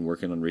have been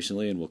working on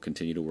recently and will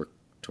continue to work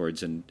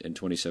towards in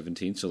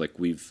 2017. So like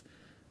we've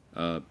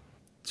sort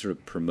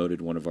of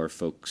promoted one of our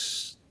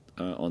folks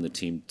on the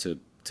team to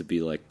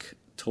be like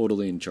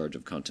totally in charge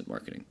of content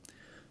marketing.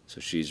 So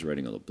she's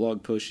writing all the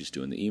blog posts, she's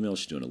doing the emails,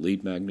 she's doing a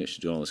lead magnet, she's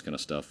doing all this kind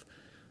of stuff.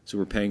 So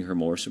we're paying her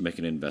more, so we're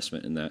making an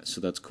investment in that. So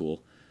that's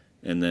cool.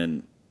 And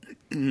then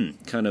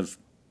kind of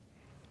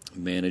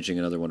managing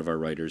another one of our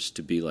writers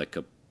to be like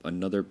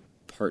another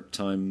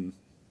part-time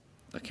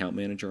account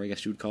manager, I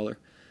guess you would call her,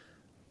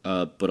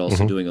 but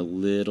also doing a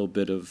little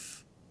bit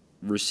of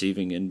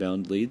receiving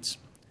inbound leads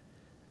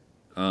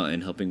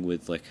and helping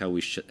with like how we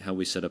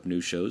set up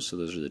new shows. So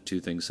those are the two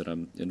things that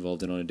I'm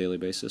involved in on a daily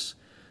basis.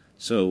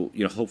 So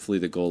hopefully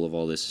the goal of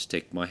all this is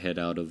take my head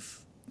out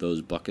of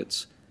those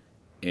buckets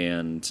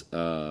and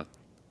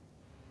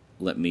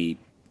let me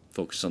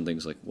focus on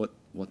things like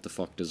what the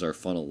fuck does our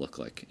funnel look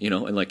like,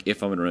 and like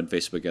if I'm going to run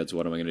Facebook ads,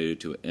 what am I going to do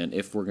to it, and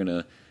if we're going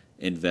to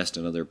invest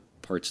in other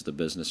parts of the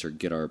business or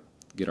get our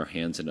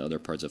hands into other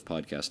parts of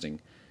podcasting,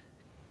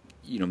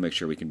 make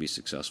sure we can be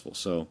successful.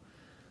 So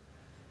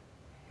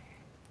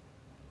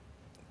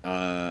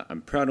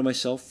I'm proud of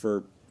myself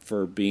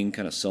for being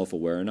kind of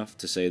self-aware enough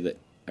to say that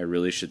I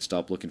really should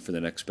stop looking for the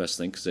next best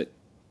thing, because it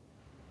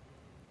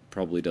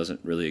probably doesn't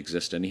really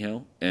exist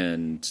anyhow,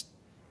 and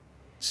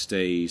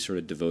stay sort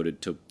of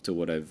devoted to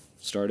what I've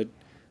started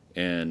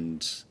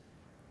and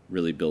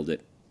really build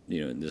it,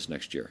 in this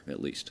next year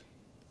at least.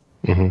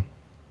 Mm-hmm.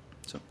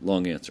 So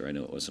long answer. I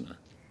know it's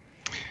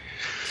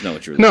not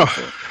what you're looking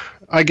for.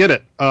 I get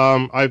it.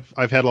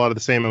 I've had a lot of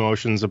the same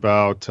emotions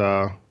about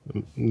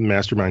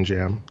Mastermind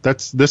Jam.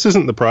 This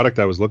isn't the product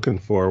I was looking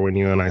for when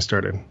you and I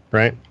started,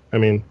 right? I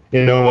mean,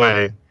 in no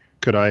way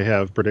could I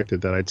have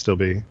predicted that I'd still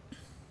be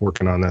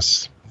working on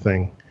this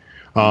thing.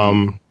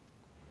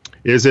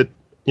 Is it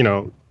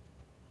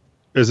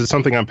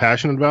something I'm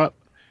passionate about?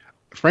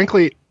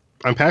 Frankly,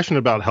 I'm passionate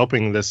about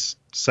helping this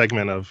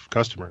segment of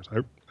customers.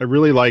 I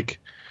really like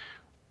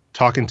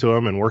talking to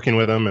them and working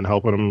with them and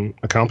helping them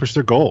accomplish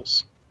their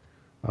goals.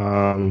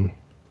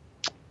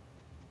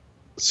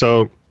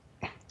 So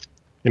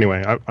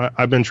anyway,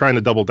 I've been trying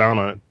to double down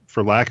on it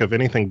for lack of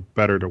anything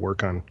better to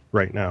work on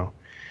right now.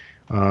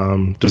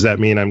 Does that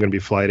mean I'm going to be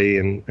flighty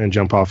and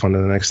jump off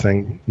onto the next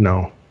thing?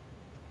 No.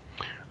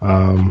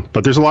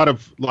 But there's a lot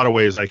of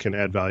ways I can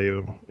add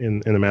value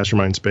in the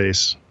mastermind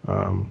space.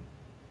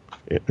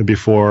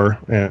 Before,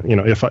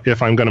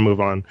 if I'm going to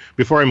move on,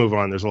 before I move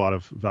on, there's a lot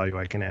of value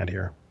I can add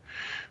here.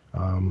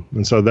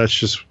 And so that's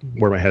just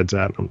where my head's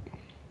at.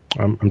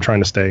 I'm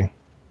trying to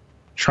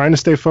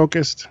stay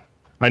focused.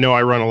 I know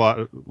I run a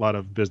lot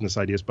of business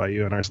ideas by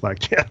you in our Slack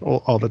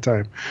channel all the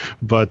time,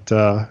 but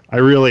I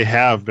really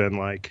have been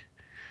like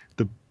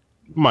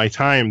my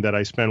time that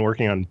I spend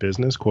working on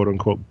business, quote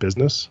unquote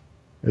business,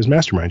 is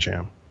Mastermind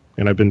Jam.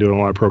 And I've been doing a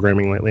lot of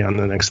programming lately on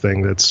the next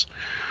thing that's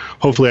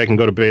hopefully I can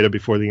go to beta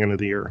before the end of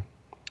the year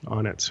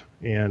on it.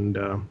 And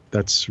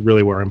that's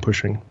really where I'm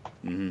pushing.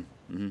 Mm-hmm.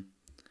 Mm-hmm.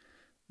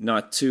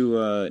 Not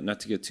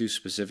to get too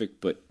specific,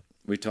 but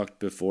we talked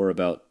before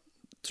about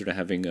sort of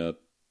having a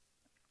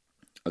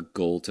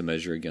goal to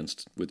measure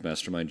against with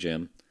Mastermind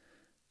Jam,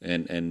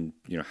 and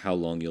how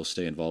long you'll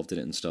stay involved in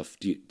it and stuff.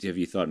 Have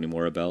you thought any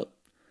more about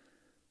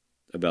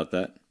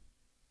that?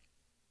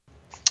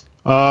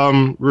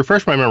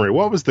 Refresh my memory.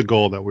 What was the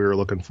goal that we were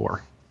looking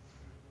for?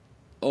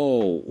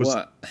 Oh,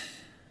 what?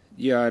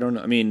 Yeah, I don't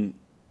know. I mean,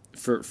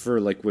 for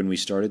like when we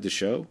started the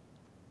show.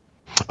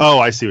 Oh,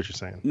 I see what you're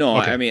saying. No,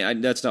 okay. I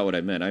mean that's not what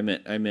I meant. I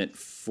meant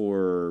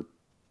for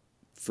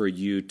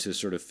you to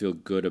sort of feel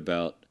good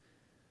about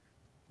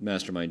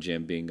Mastermind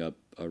Jam being a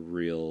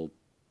real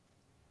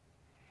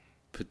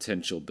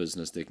potential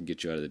business that can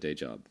get you out of the day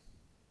job.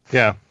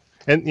 Yeah,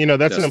 and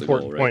that's an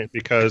important point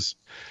because,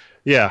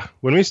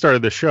 when we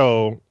started the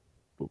show,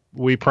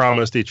 we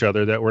promised each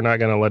other that we're not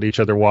going to let each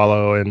other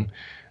wallow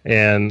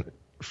and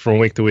from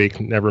week to week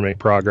never make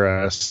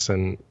progress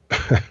and.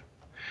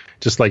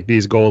 Just like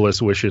these goalless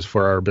wishes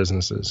for our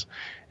businesses.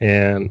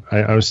 And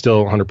I'm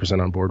still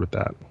 100% on board with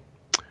that.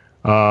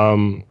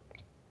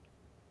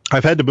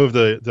 I've had to move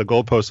the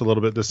goalpost a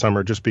little bit this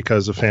summer just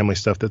because of family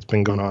stuff that's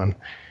been going on.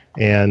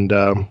 And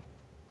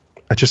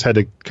I just had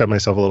to cut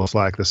myself a little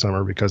slack this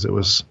summer because it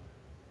was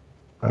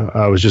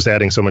I was just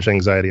adding so much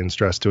anxiety and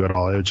stress to it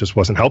all. It just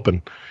wasn't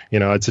helping.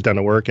 I'd sit down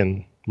to work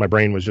and my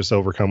brain was just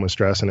overcome with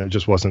stress and it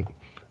just wasn't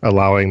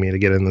allowing me to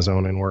get in the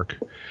zone and work.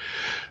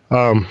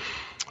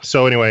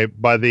 So anyway,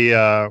 by the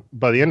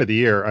end of the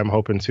year, I'm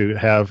hoping to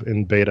have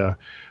in beta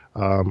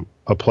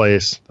a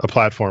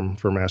platform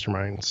for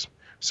masterminds.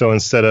 So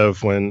instead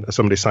of when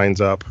somebody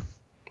signs up,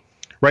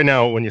 right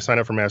now when you sign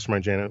up for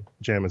Mastermind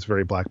Jam, it's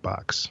very black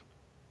box,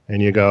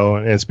 and you go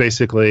and it's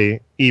basically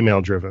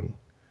email driven.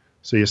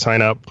 So you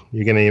sign up,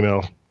 you get an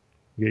email,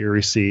 you get your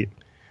receipt,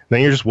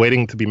 then you're just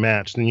waiting to be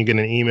matched. Then you get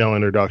an email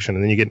introduction,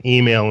 and then you get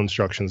email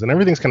instructions, and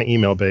everything's kind of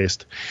email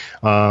based,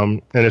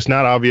 and it's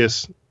not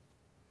obvious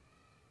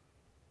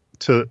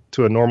to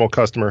a normal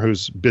customer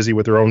who's busy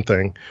with their own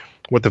thing,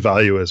 what the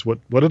value is. What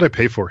did I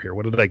pay for here?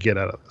 What did I get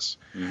out of this?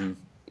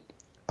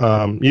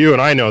 Mm-hmm. You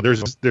and I know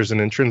there's an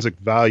intrinsic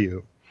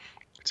value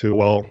to a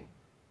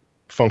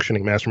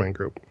well-functioning mastermind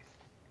group,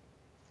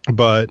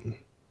 but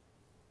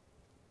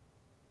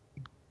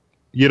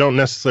you don't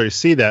necessarily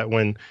see that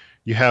when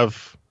you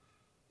have.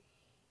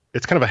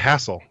 It's kind of a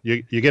hassle.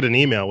 You get an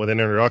email with an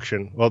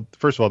introduction. Well,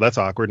 first of all, that's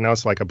awkward. Now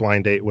it's like a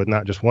blind date with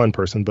not just one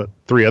person, but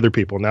 3 other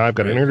people. Now I've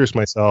got to introduce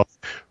myself,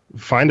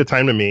 find a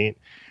time to meet,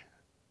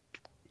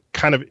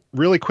 kind of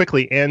really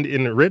quickly and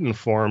in written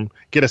form,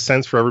 get a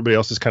sense for everybody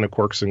else's kind of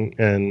quirks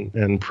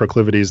and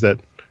proclivities that,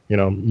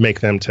 make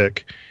them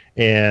tick,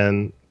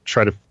 and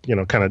try to,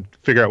 kind of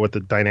figure out what the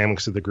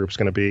dynamics of the group's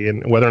going to be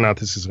and whether or not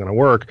this is going to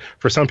work.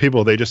 For some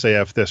people, they just say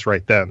F this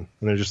right then.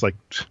 And they're just like,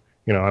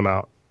 I'm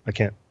out.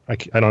 I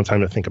don't have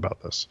time to think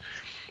about this.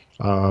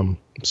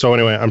 So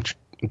anyway, I'm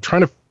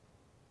trying to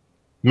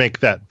make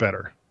that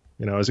better.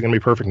 Is it going to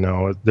be perfect?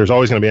 No. There's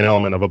always going to be an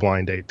element of a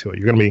blind date to it.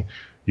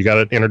 You got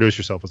to introduce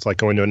yourself. It's like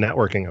going to a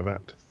networking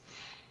event.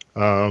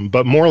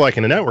 But more like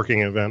in a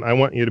networking event, I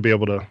want you to be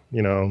able to,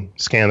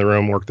 scan the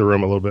room, work the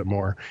room a little bit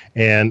more,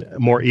 and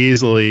more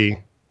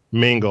easily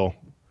mingle.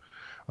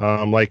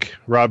 Like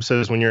Rob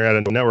says, when you're at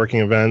a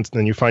networking event,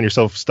 then you find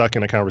yourself stuck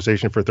in a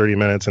conversation for 30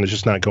 minutes and it's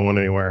just not going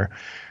anywhere.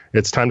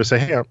 It's time to say,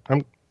 hey,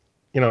 I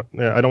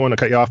don't want to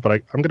cut you off, but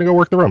I'm going to go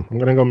work the room. I'm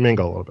going to go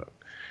mingle a little bit.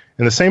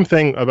 And the same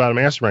thing about a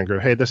mastermind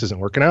group. Hey, this isn't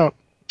working out,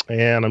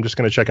 and I'm just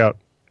going to check out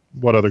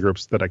what other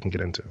groups that I can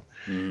get into.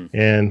 Mm.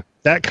 And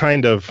that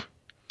kind of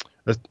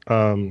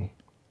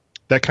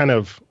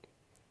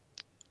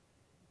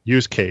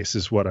use case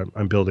is what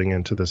I'm building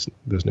into this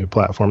new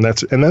platform.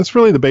 That's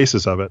really the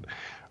basis of it,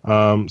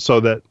 so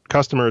that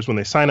customers, when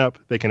they sign up,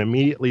 they can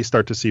immediately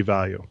start to see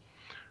value.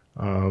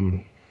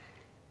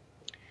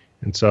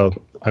 And so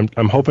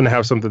I'm hoping to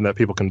have something that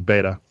people can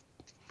beta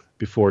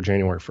before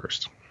January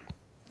 1st.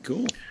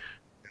 Cool.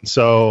 And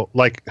so,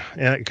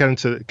 and I got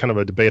into kind of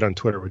a debate on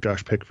Twitter with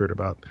Josh Pickford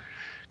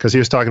because he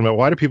was talking about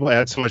why do people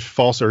add so much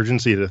false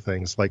urgency to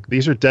things? Like,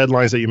 these are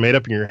deadlines that you made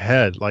up in your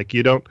head. Like,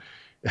 you don't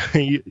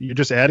you're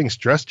just adding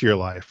stress to your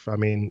life. I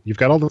mean, you've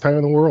got all the time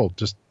in the world.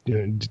 Just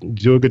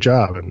do a good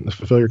job and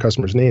fulfill your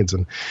customers' needs.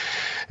 And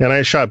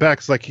I shot back.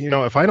 It's like,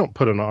 if I don't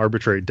put an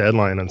arbitrary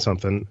deadline on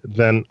something,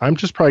 then I'm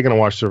just probably going to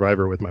watch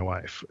Survivor with my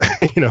wife,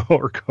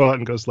 or go out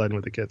and go sledding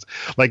with the kids.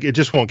 Like, it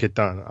just won't get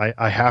done.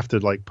 I have to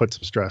like put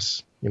some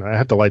stress. I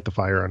have to light the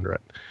fire under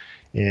it.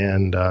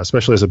 And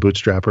especially as a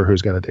bootstrapper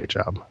who's got a day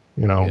job,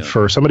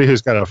 for somebody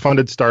who's got a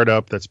funded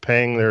startup that's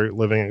paying their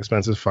living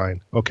expenses,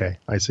 fine. Okay,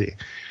 I see.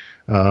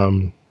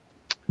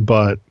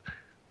 But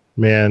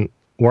man,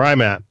 where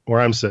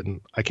I'm sitting,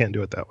 I can't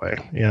do it that way.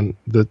 And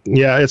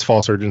it's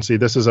false urgency.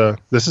 This is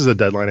a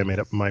deadline I made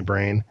up in my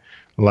brain.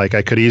 Like,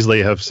 I could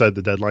easily have said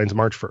the deadline's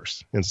March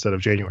 1st instead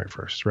of January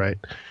 1st, right?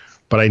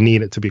 But I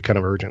need it to be kind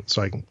of urgent.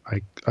 So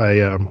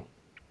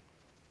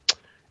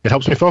it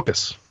helps me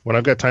focus. When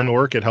I've got time to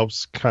work, it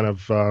helps kind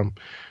of,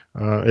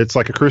 it's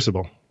like a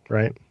crucible,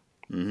 right?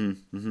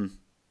 Mm-hmm. Mm-hmm.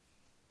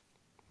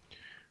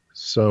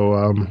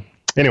 So,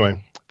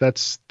 anyway,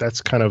 that's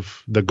kind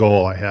of the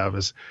goal I have,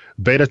 is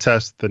beta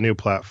test the new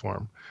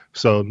platform.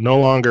 So no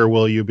longer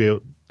will you be,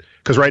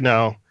 because right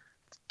now,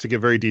 to get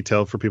very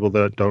detailed for people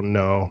that don't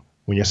know,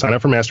 when you sign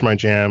up for Mastermind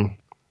Jam,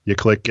 you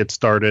click Get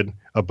Started,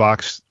 a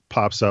box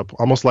pops up,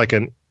 almost like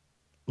a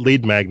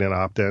lead magnet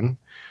opt-in,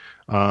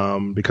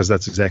 because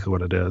that's exactly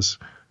what it is.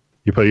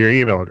 You put your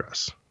email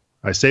address.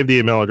 I save the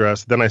email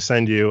address, then I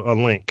send you a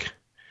link,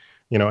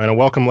 and a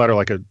welcome letter,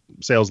 like a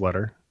sales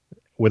letter,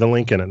 with a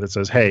link in it that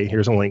says, hey,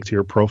 here's a link to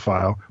your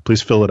profile.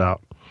 Please fill it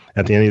out.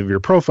 At the end of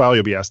your profile,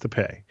 you'll be asked to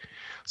pay.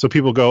 So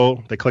people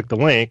go, they click the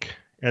link,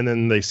 and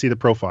then they see the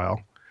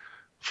profile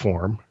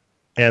form,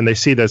 and they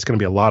see that it's going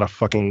to be a lot of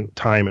fucking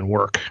time and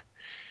work.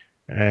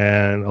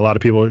 And a lot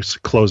of people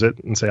just close it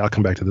and say, I'll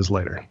come back to this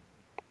later.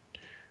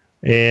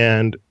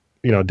 And,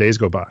 days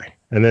go by.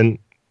 And then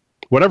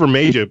whatever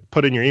made you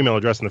put in your email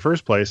address in the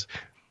first place,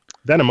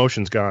 that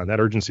emotion's gone. That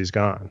urgency's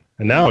gone.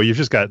 And now you've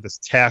just got this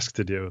task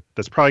to do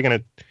that's probably going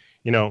to,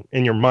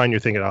 in your mind, you're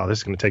thinking, oh, this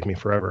is going to take me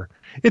forever.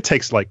 It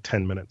takes like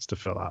 10 minutes to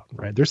fill out,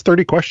 right? There's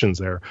 30 questions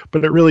there,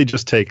 but it really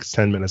just takes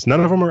 10 minutes.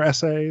 None of them are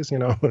essays,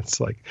 it's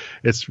like,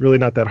 it's really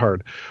not that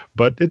hard.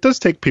 But it does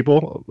take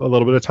people a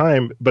little bit of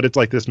time, but it's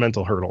like this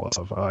mental hurdle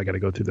of, oh, I got to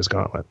go through this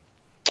gauntlet.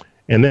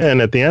 And then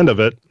at the end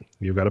of it,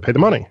 you've got to pay the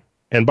money.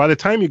 And by the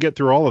time you get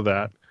through all of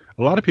that,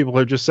 a lot of people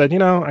have just said,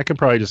 I can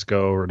probably just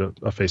go over to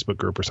a Facebook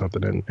group or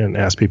something and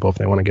ask people if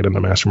they want to get in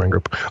the mastermind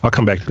group. I'll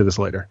come back to this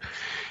later.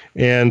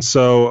 And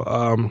so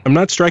I'm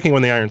not striking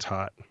when the iron's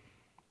hot.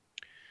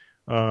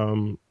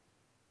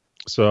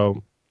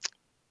 So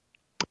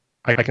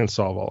I can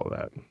solve all of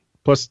that.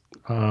 Plus,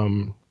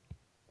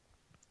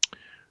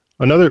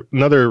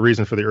 another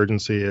reason for the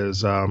urgency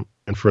is, and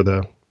for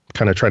the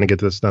kind of trying to get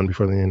this done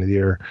before the end of the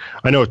year,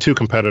 I know of two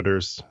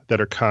competitors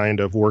that are kind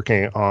of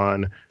working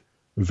on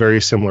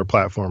very similar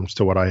platforms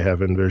to what I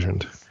have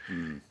envisioned.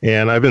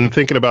 And I've been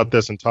thinking about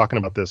this and talking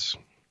about this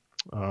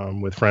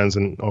with friends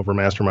and over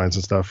masterminds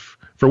and stuff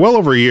for well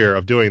over a year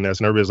of doing this.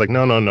 And everybody's like,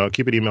 no,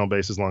 keep it email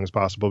based as long as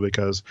possible,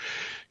 because,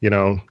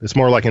 it's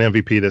more like an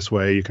MVP this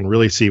way. You can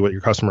really see what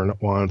your customer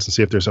wants and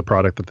see if there's a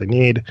product that they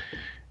need.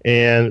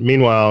 And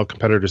meanwhile,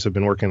 competitors have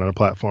been working on a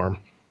platform.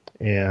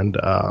 And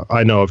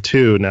I know of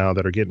two now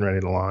that are getting ready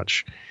to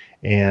launch.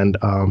 And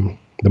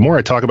the more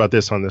I talk about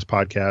this on this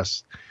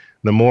podcast,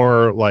 the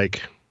more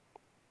like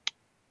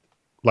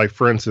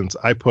for instance,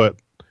 I put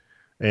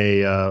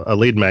a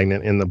lead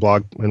magnet in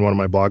one of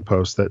my blog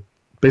posts that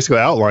basically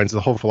outlines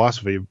the whole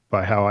philosophy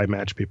by how I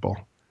match people.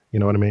 You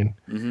know what I mean?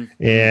 Mm-hmm.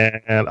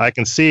 And I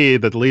can see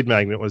that the lead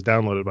magnet was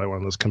downloaded by one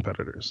of those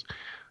competitors.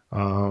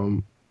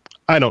 I'm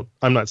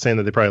not saying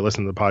that they probably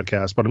listen to the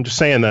podcast, but I'm just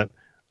saying that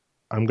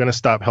I'm going to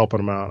stop helping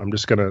them out. I'm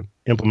just going to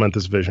implement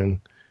this vision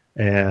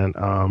and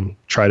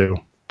try to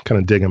kind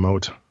of dig a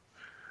moat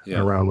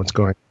around what's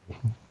going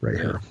on right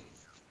here.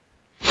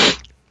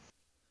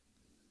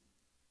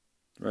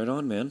 Right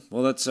on, man.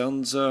 Well, that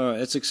sounds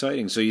it's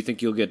exciting. So you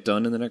think you'll get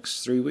done in the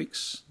next 3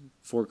 weeks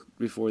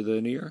before the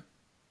new year?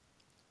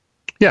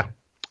 Yeah.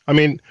 I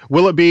mean,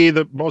 will it be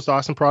the most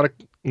awesome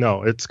product?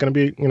 No, it's going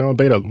to be, a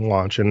beta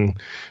launch, and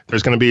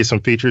there's going to be some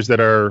features that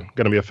are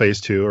going to be a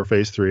phase 2 or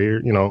phase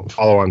 3,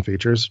 follow-on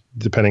features,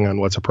 depending on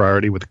what's a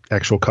priority with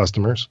actual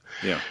customers.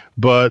 Yeah.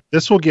 But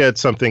this will get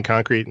something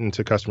concrete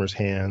into customers'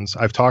 hands.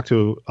 I've talked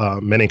to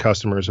many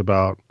customers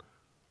about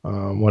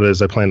what it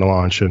is I plan to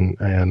launch,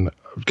 and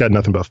I've got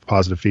nothing but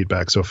positive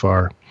feedback so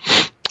far.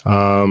 So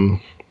I'm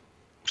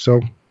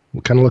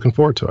kind of looking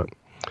forward to it.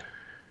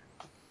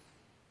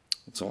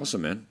 That's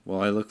awesome, man.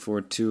 Well, I look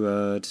forward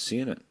to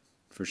seeing it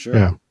for sure.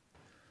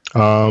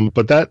 Yeah.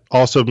 But that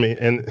also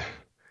in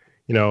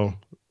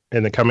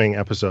the coming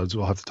episodes,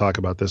 we'll have to talk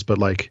about this, but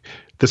like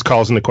this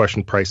calls into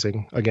question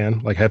pricing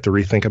again. Like I have to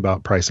rethink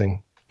about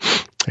pricing,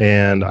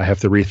 and I have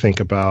to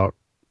rethink about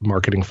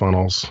marketing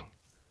funnels.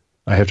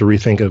 I have to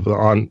rethink of the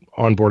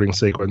onboarding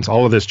sequence.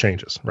 All of this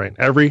changes, right?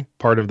 Every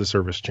part of the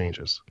service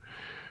changes.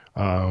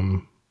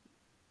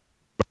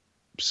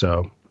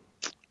 So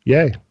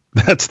yay.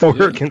 That's the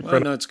work in front.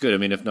 Well, no, it's good. I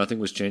mean, if nothing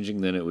was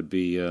changing, then it would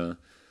be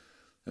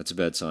that's a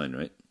bad sign,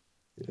 right?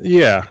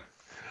 Yeah.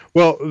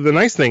 Well, the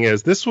nice thing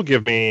is this will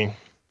give me.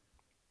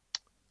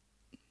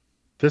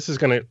 This is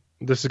gonna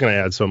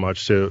add so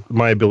much to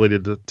my ability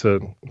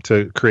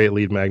to create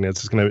lead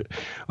magnets. It's gonna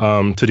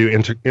to do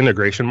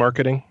integration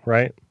marketing,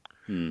 right?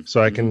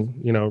 So I can,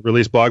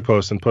 release blog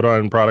posts and put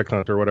on Product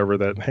Hunt or whatever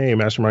that, hey,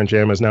 Mastermind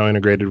Jam is now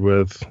integrated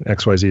with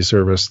XYZ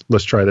service.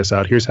 Let's try this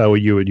out. Here's how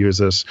you would use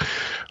this.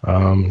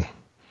 There's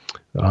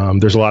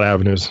a lot of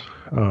avenues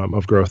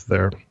of growth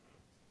there.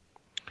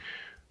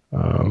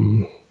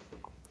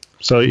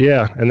 So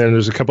yeah, and then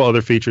there's a couple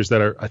other features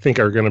that I think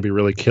are going to be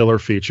really killer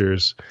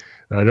features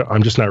that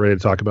I'm just not ready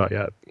to talk about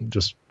yet,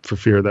 just for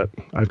fear that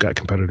I've got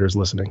competitors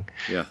listening.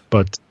 Yeah.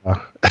 But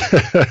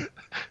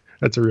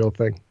that's a real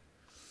thing.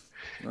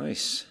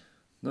 Nice.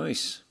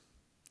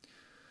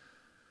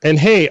 And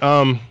hey,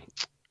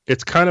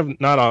 it's kind of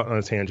not on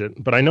a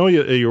tangent, but I know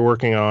you're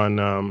working on.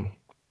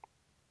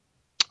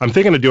 I'm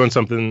thinking of doing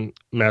something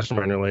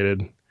mastermind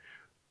related,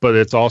 but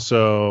it's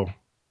also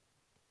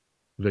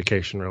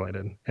vacation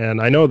related.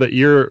 And I know that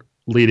you're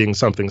leading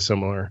something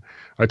similar.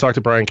 I talked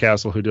to Brian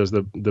Castle, who does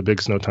the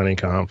Big Snow Tiny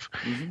Conf,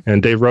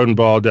 and Dave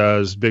Rodenball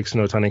does Big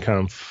Snow Tiny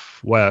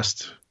Conf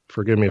West.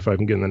 Forgive me if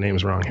I'm getting the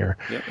names wrong here.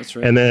 Yeah, that's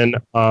right. And then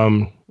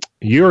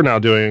you're now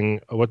doing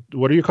what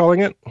are you calling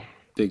it?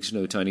 Big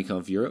Snow Tiny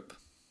Conf Europe.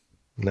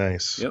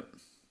 Nice. Yep.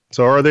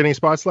 So are there any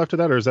spots left to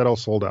that, or is that all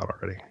sold out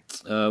already?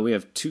 We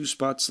have 2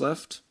 spots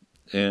left,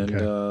 and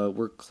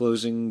we're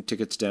closing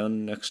tickets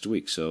down next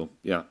week. So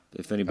yeah,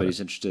 if anybody's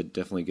interested,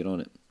 definitely get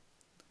on it.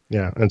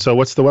 Yeah. And so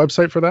what's the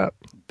website for that?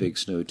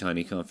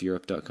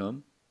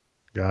 BigSnowTinyConfEurope.com.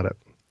 Got it.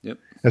 Yep.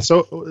 And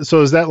so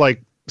is that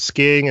like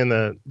skiing in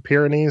the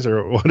Pyrenees,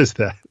 or what is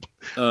that?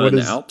 In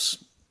the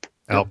Alps.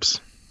 Alps.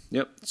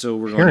 Yep. So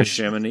we're going to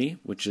Chamonix,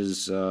 which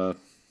is,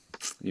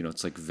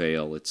 it's like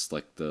Vail. It's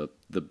like the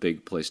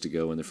big place to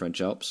go in the French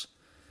Alps.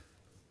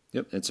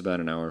 Yep. It's about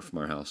an hour from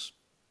our house.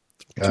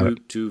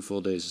 Two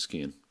full days of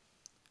skiing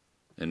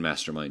and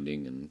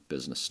masterminding and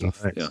business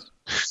stuff. Nice. Yeah.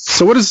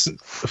 So what is,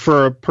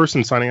 for a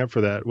person signing up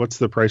for that, what's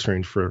the price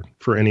range for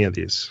any of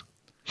these?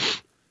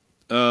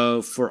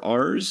 For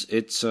ours,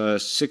 it's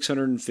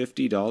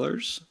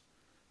 $650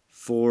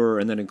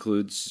 and that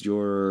includes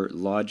your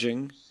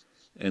lodging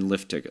and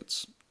lift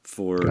tickets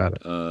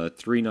for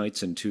 3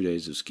 nights and 2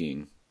 days of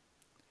skiing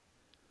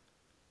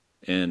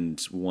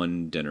and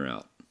 1 dinner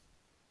out.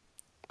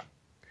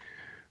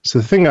 So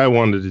the thing I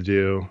wanted to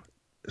do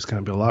is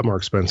going to be a lot more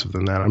expensive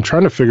than that. I'm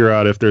trying to figure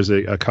out if there's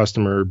a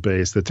customer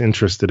base that's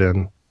interested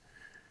in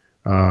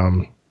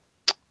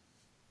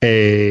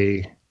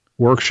a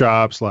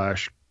workshop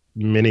 /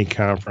 mini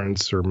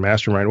conference or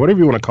mastermind, whatever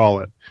you want to call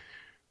it,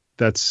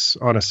 that's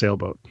on a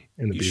sailboat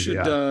in the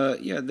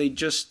BVI. They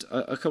just,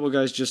 a couple of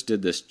guys just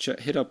did this.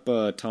 Hit up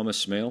Thomas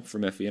Smale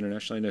from FE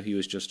International. I know he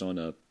was just on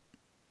a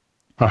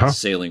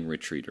sailing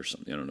retreat or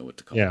something. I don't know what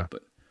to call it,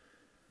 but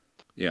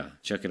yeah,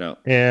 check it out.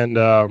 And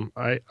I'm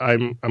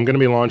going to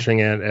be launching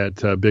it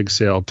at Big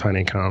Sail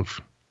Tiny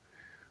Conf,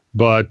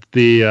 but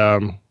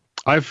my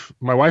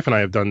wife and I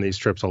have done these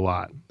trips a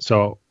lot,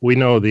 so we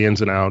know the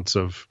ins and outs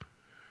of,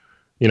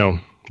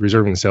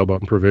 reserving the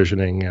sailboat and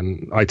provisioning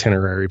and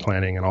itinerary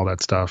planning and all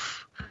that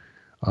stuff.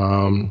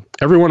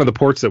 Every one of the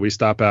ports that we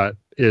stop at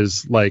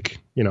is like,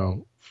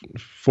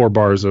 4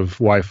 bars of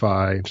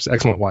Wi-Fi, just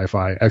excellent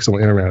Wi-Fi,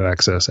 excellent internet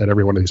access at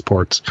every one of these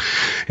ports.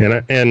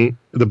 And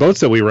the boats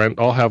that we rent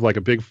all have like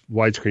a big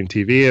widescreen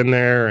TV in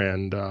there,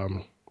 and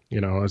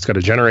it's got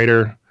a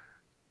generator,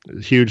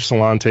 a huge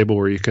salon table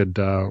where you could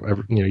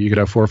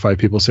have 4 or 5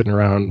 people sitting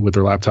around with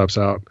their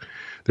laptops out.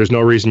 There's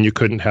no reason you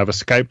couldn't have a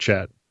Skype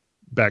chat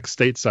back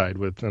stateside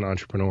with an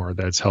entrepreneur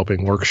that's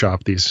helping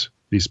workshop these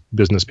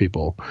business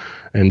people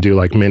and do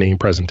like mini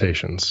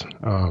presentations.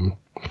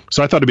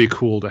 So I thought it'd be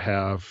cool to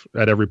have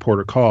at every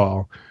port of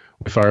call,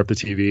 we fire up the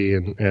TV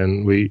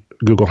and we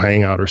Google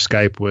Hangout or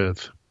Skype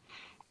with,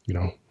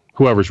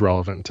 whoever's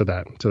relevant to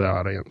that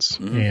audience.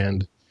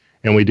 Mm-hmm.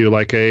 And we do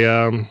like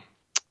a,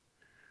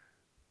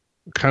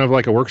 kind of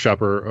like a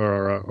workshop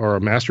or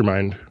a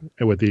mastermind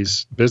with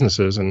these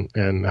businesses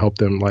and help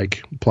them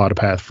like plot a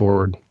path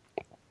forward.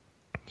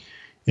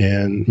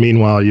 And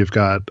meanwhile, you've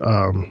got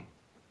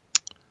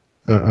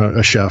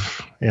a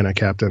chef and a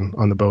captain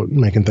on the boat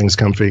making things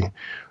comfy.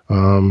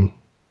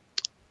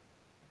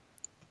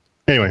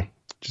 Anyway,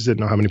 just didn't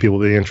know how many people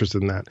would be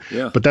interested in that.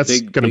 Yeah, but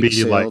that's going to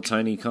be like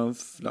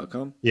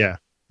tinyconf.com. Yeah.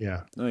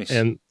 Nice.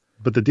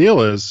 But the deal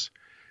is,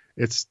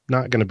 it's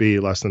not going to be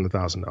less than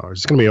 $1,000.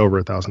 It's going to be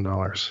over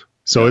 $1,000.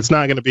 So it's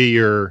not going to be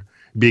your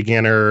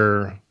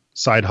beginner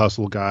side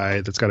hustle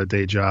guy that's got a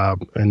day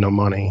job and no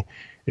money.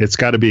 It's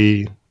got to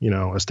be,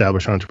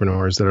 established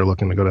entrepreneurs that are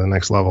looking to go to the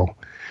next level.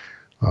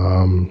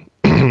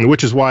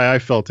 Which is why I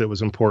felt it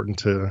was important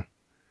to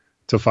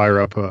fire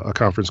up a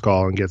conference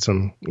call and get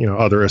some,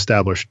 other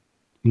established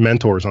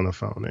mentors on the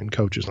phone and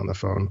coaches on the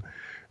phone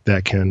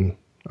that can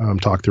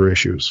talk through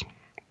issues.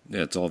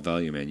 Yeah, it's all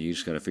value, man. You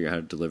just got to figure out how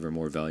to deliver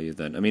more value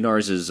than,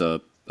 ours is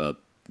a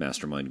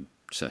mastermind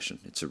session.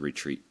 It's a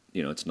retreat.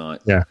 It's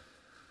not,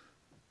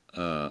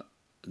 the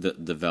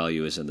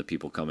value is in the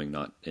people coming,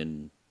 not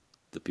in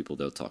the people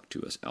they'll talk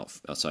to us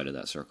outside of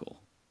that circle.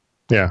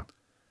 Yeah.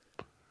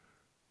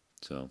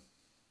 So,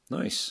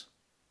 nice.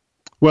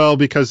 Well,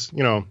 because,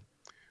 the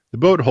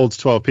boat holds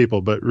 12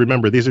 people, but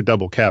remember, these are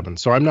double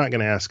cabins. So I'm not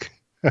going to ask.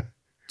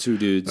 2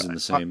 dudes in the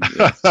same.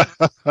 Yeah.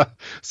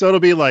 So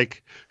it'll be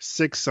like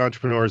 6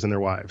 entrepreneurs and their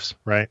wives,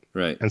 right?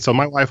 Right. And so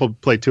my wife will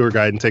play tour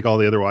guide and take all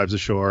the other wives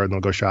ashore, and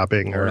they'll go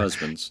shopping. Or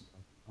husbands.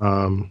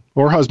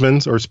 Or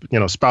husbands, or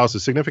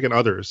spouses, significant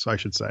others, I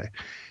should say.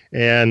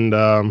 And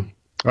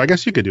I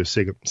guess you could do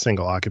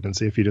single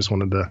occupancy if you just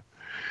wanted to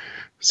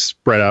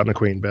spread out in a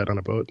queen bed on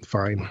a boat.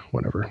 Fine,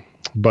 whatever.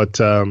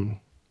 But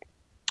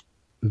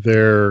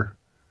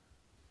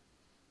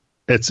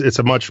it's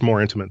a much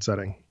more intimate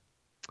setting.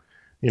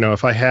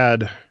 If I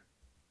had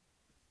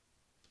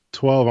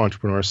 12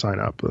 entrepreneurs sign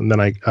up, and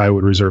then I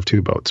would reserve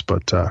 2 boats.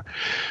 But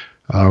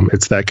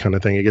it's that kind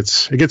of thing. It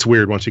gets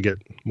weird once you get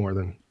more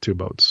than 2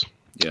 boats.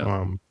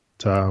 Yeah.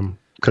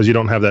 Because you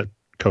don't have that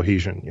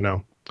cohesion,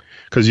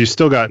 because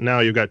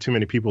you've got too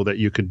many people that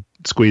you could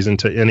squeeze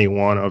into any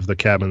one of the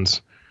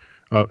cabins,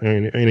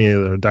 any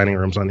of the dining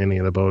rooms on any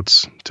of the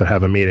boats to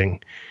have a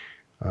meeting.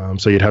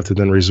 So you'd have to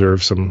then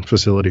reserve some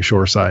facility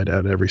shoreside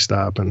at every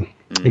stop, and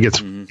it gets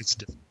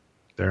different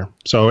there.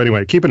 So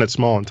anyway, keeping it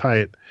small and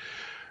tight.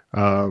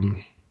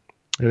 Anyway,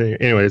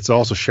 it's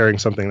also sharing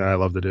something that I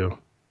love to do.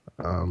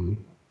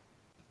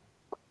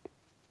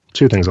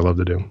 2 things I love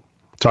to do: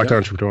 talk to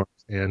entrepreneurs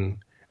and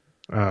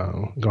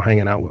go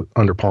hanging out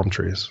under palm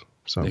trees.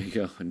 So there you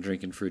go, and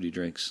drinking fruity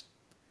drinks.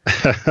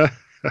 Yep.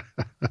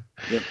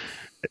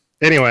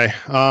 Anyway,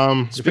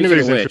 speaking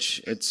of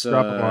which, it's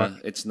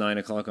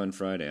 9:00 on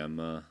Friday.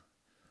 I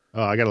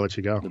got to let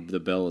you go. The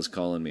bell is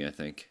calling me, I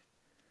think.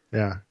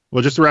 Yeah.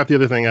 Well, just to wrap the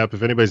other thing up,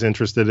 if anybody's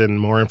interested in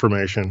more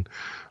information,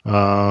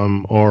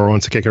 or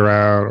wants to kick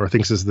around, or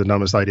thinks this is the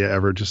dumbest idea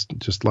ever,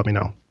 just let me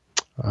know,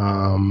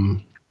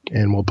 and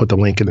we'll put the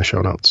link in the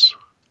show notes.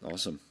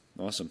 Awesome.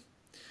 All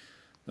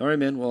right,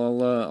 man.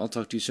 Well, I'll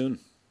talk to you soon.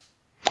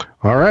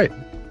 All right.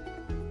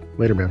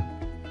 Later, man.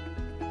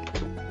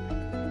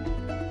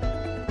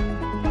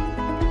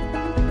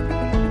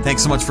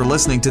 Thanks so much for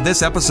listening to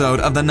this episode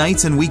of the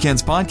Nights and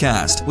Weekends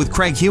podcast with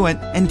Craig Hewitt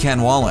and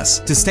Ken Wallace.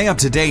 To stay up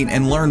to date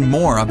and learn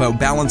more about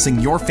balancing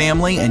your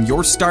family and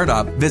your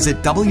startup,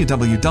 visit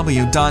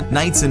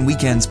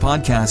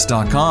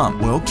www.nightsandweekendspodcast.com.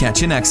 We'll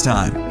catch you next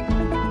time.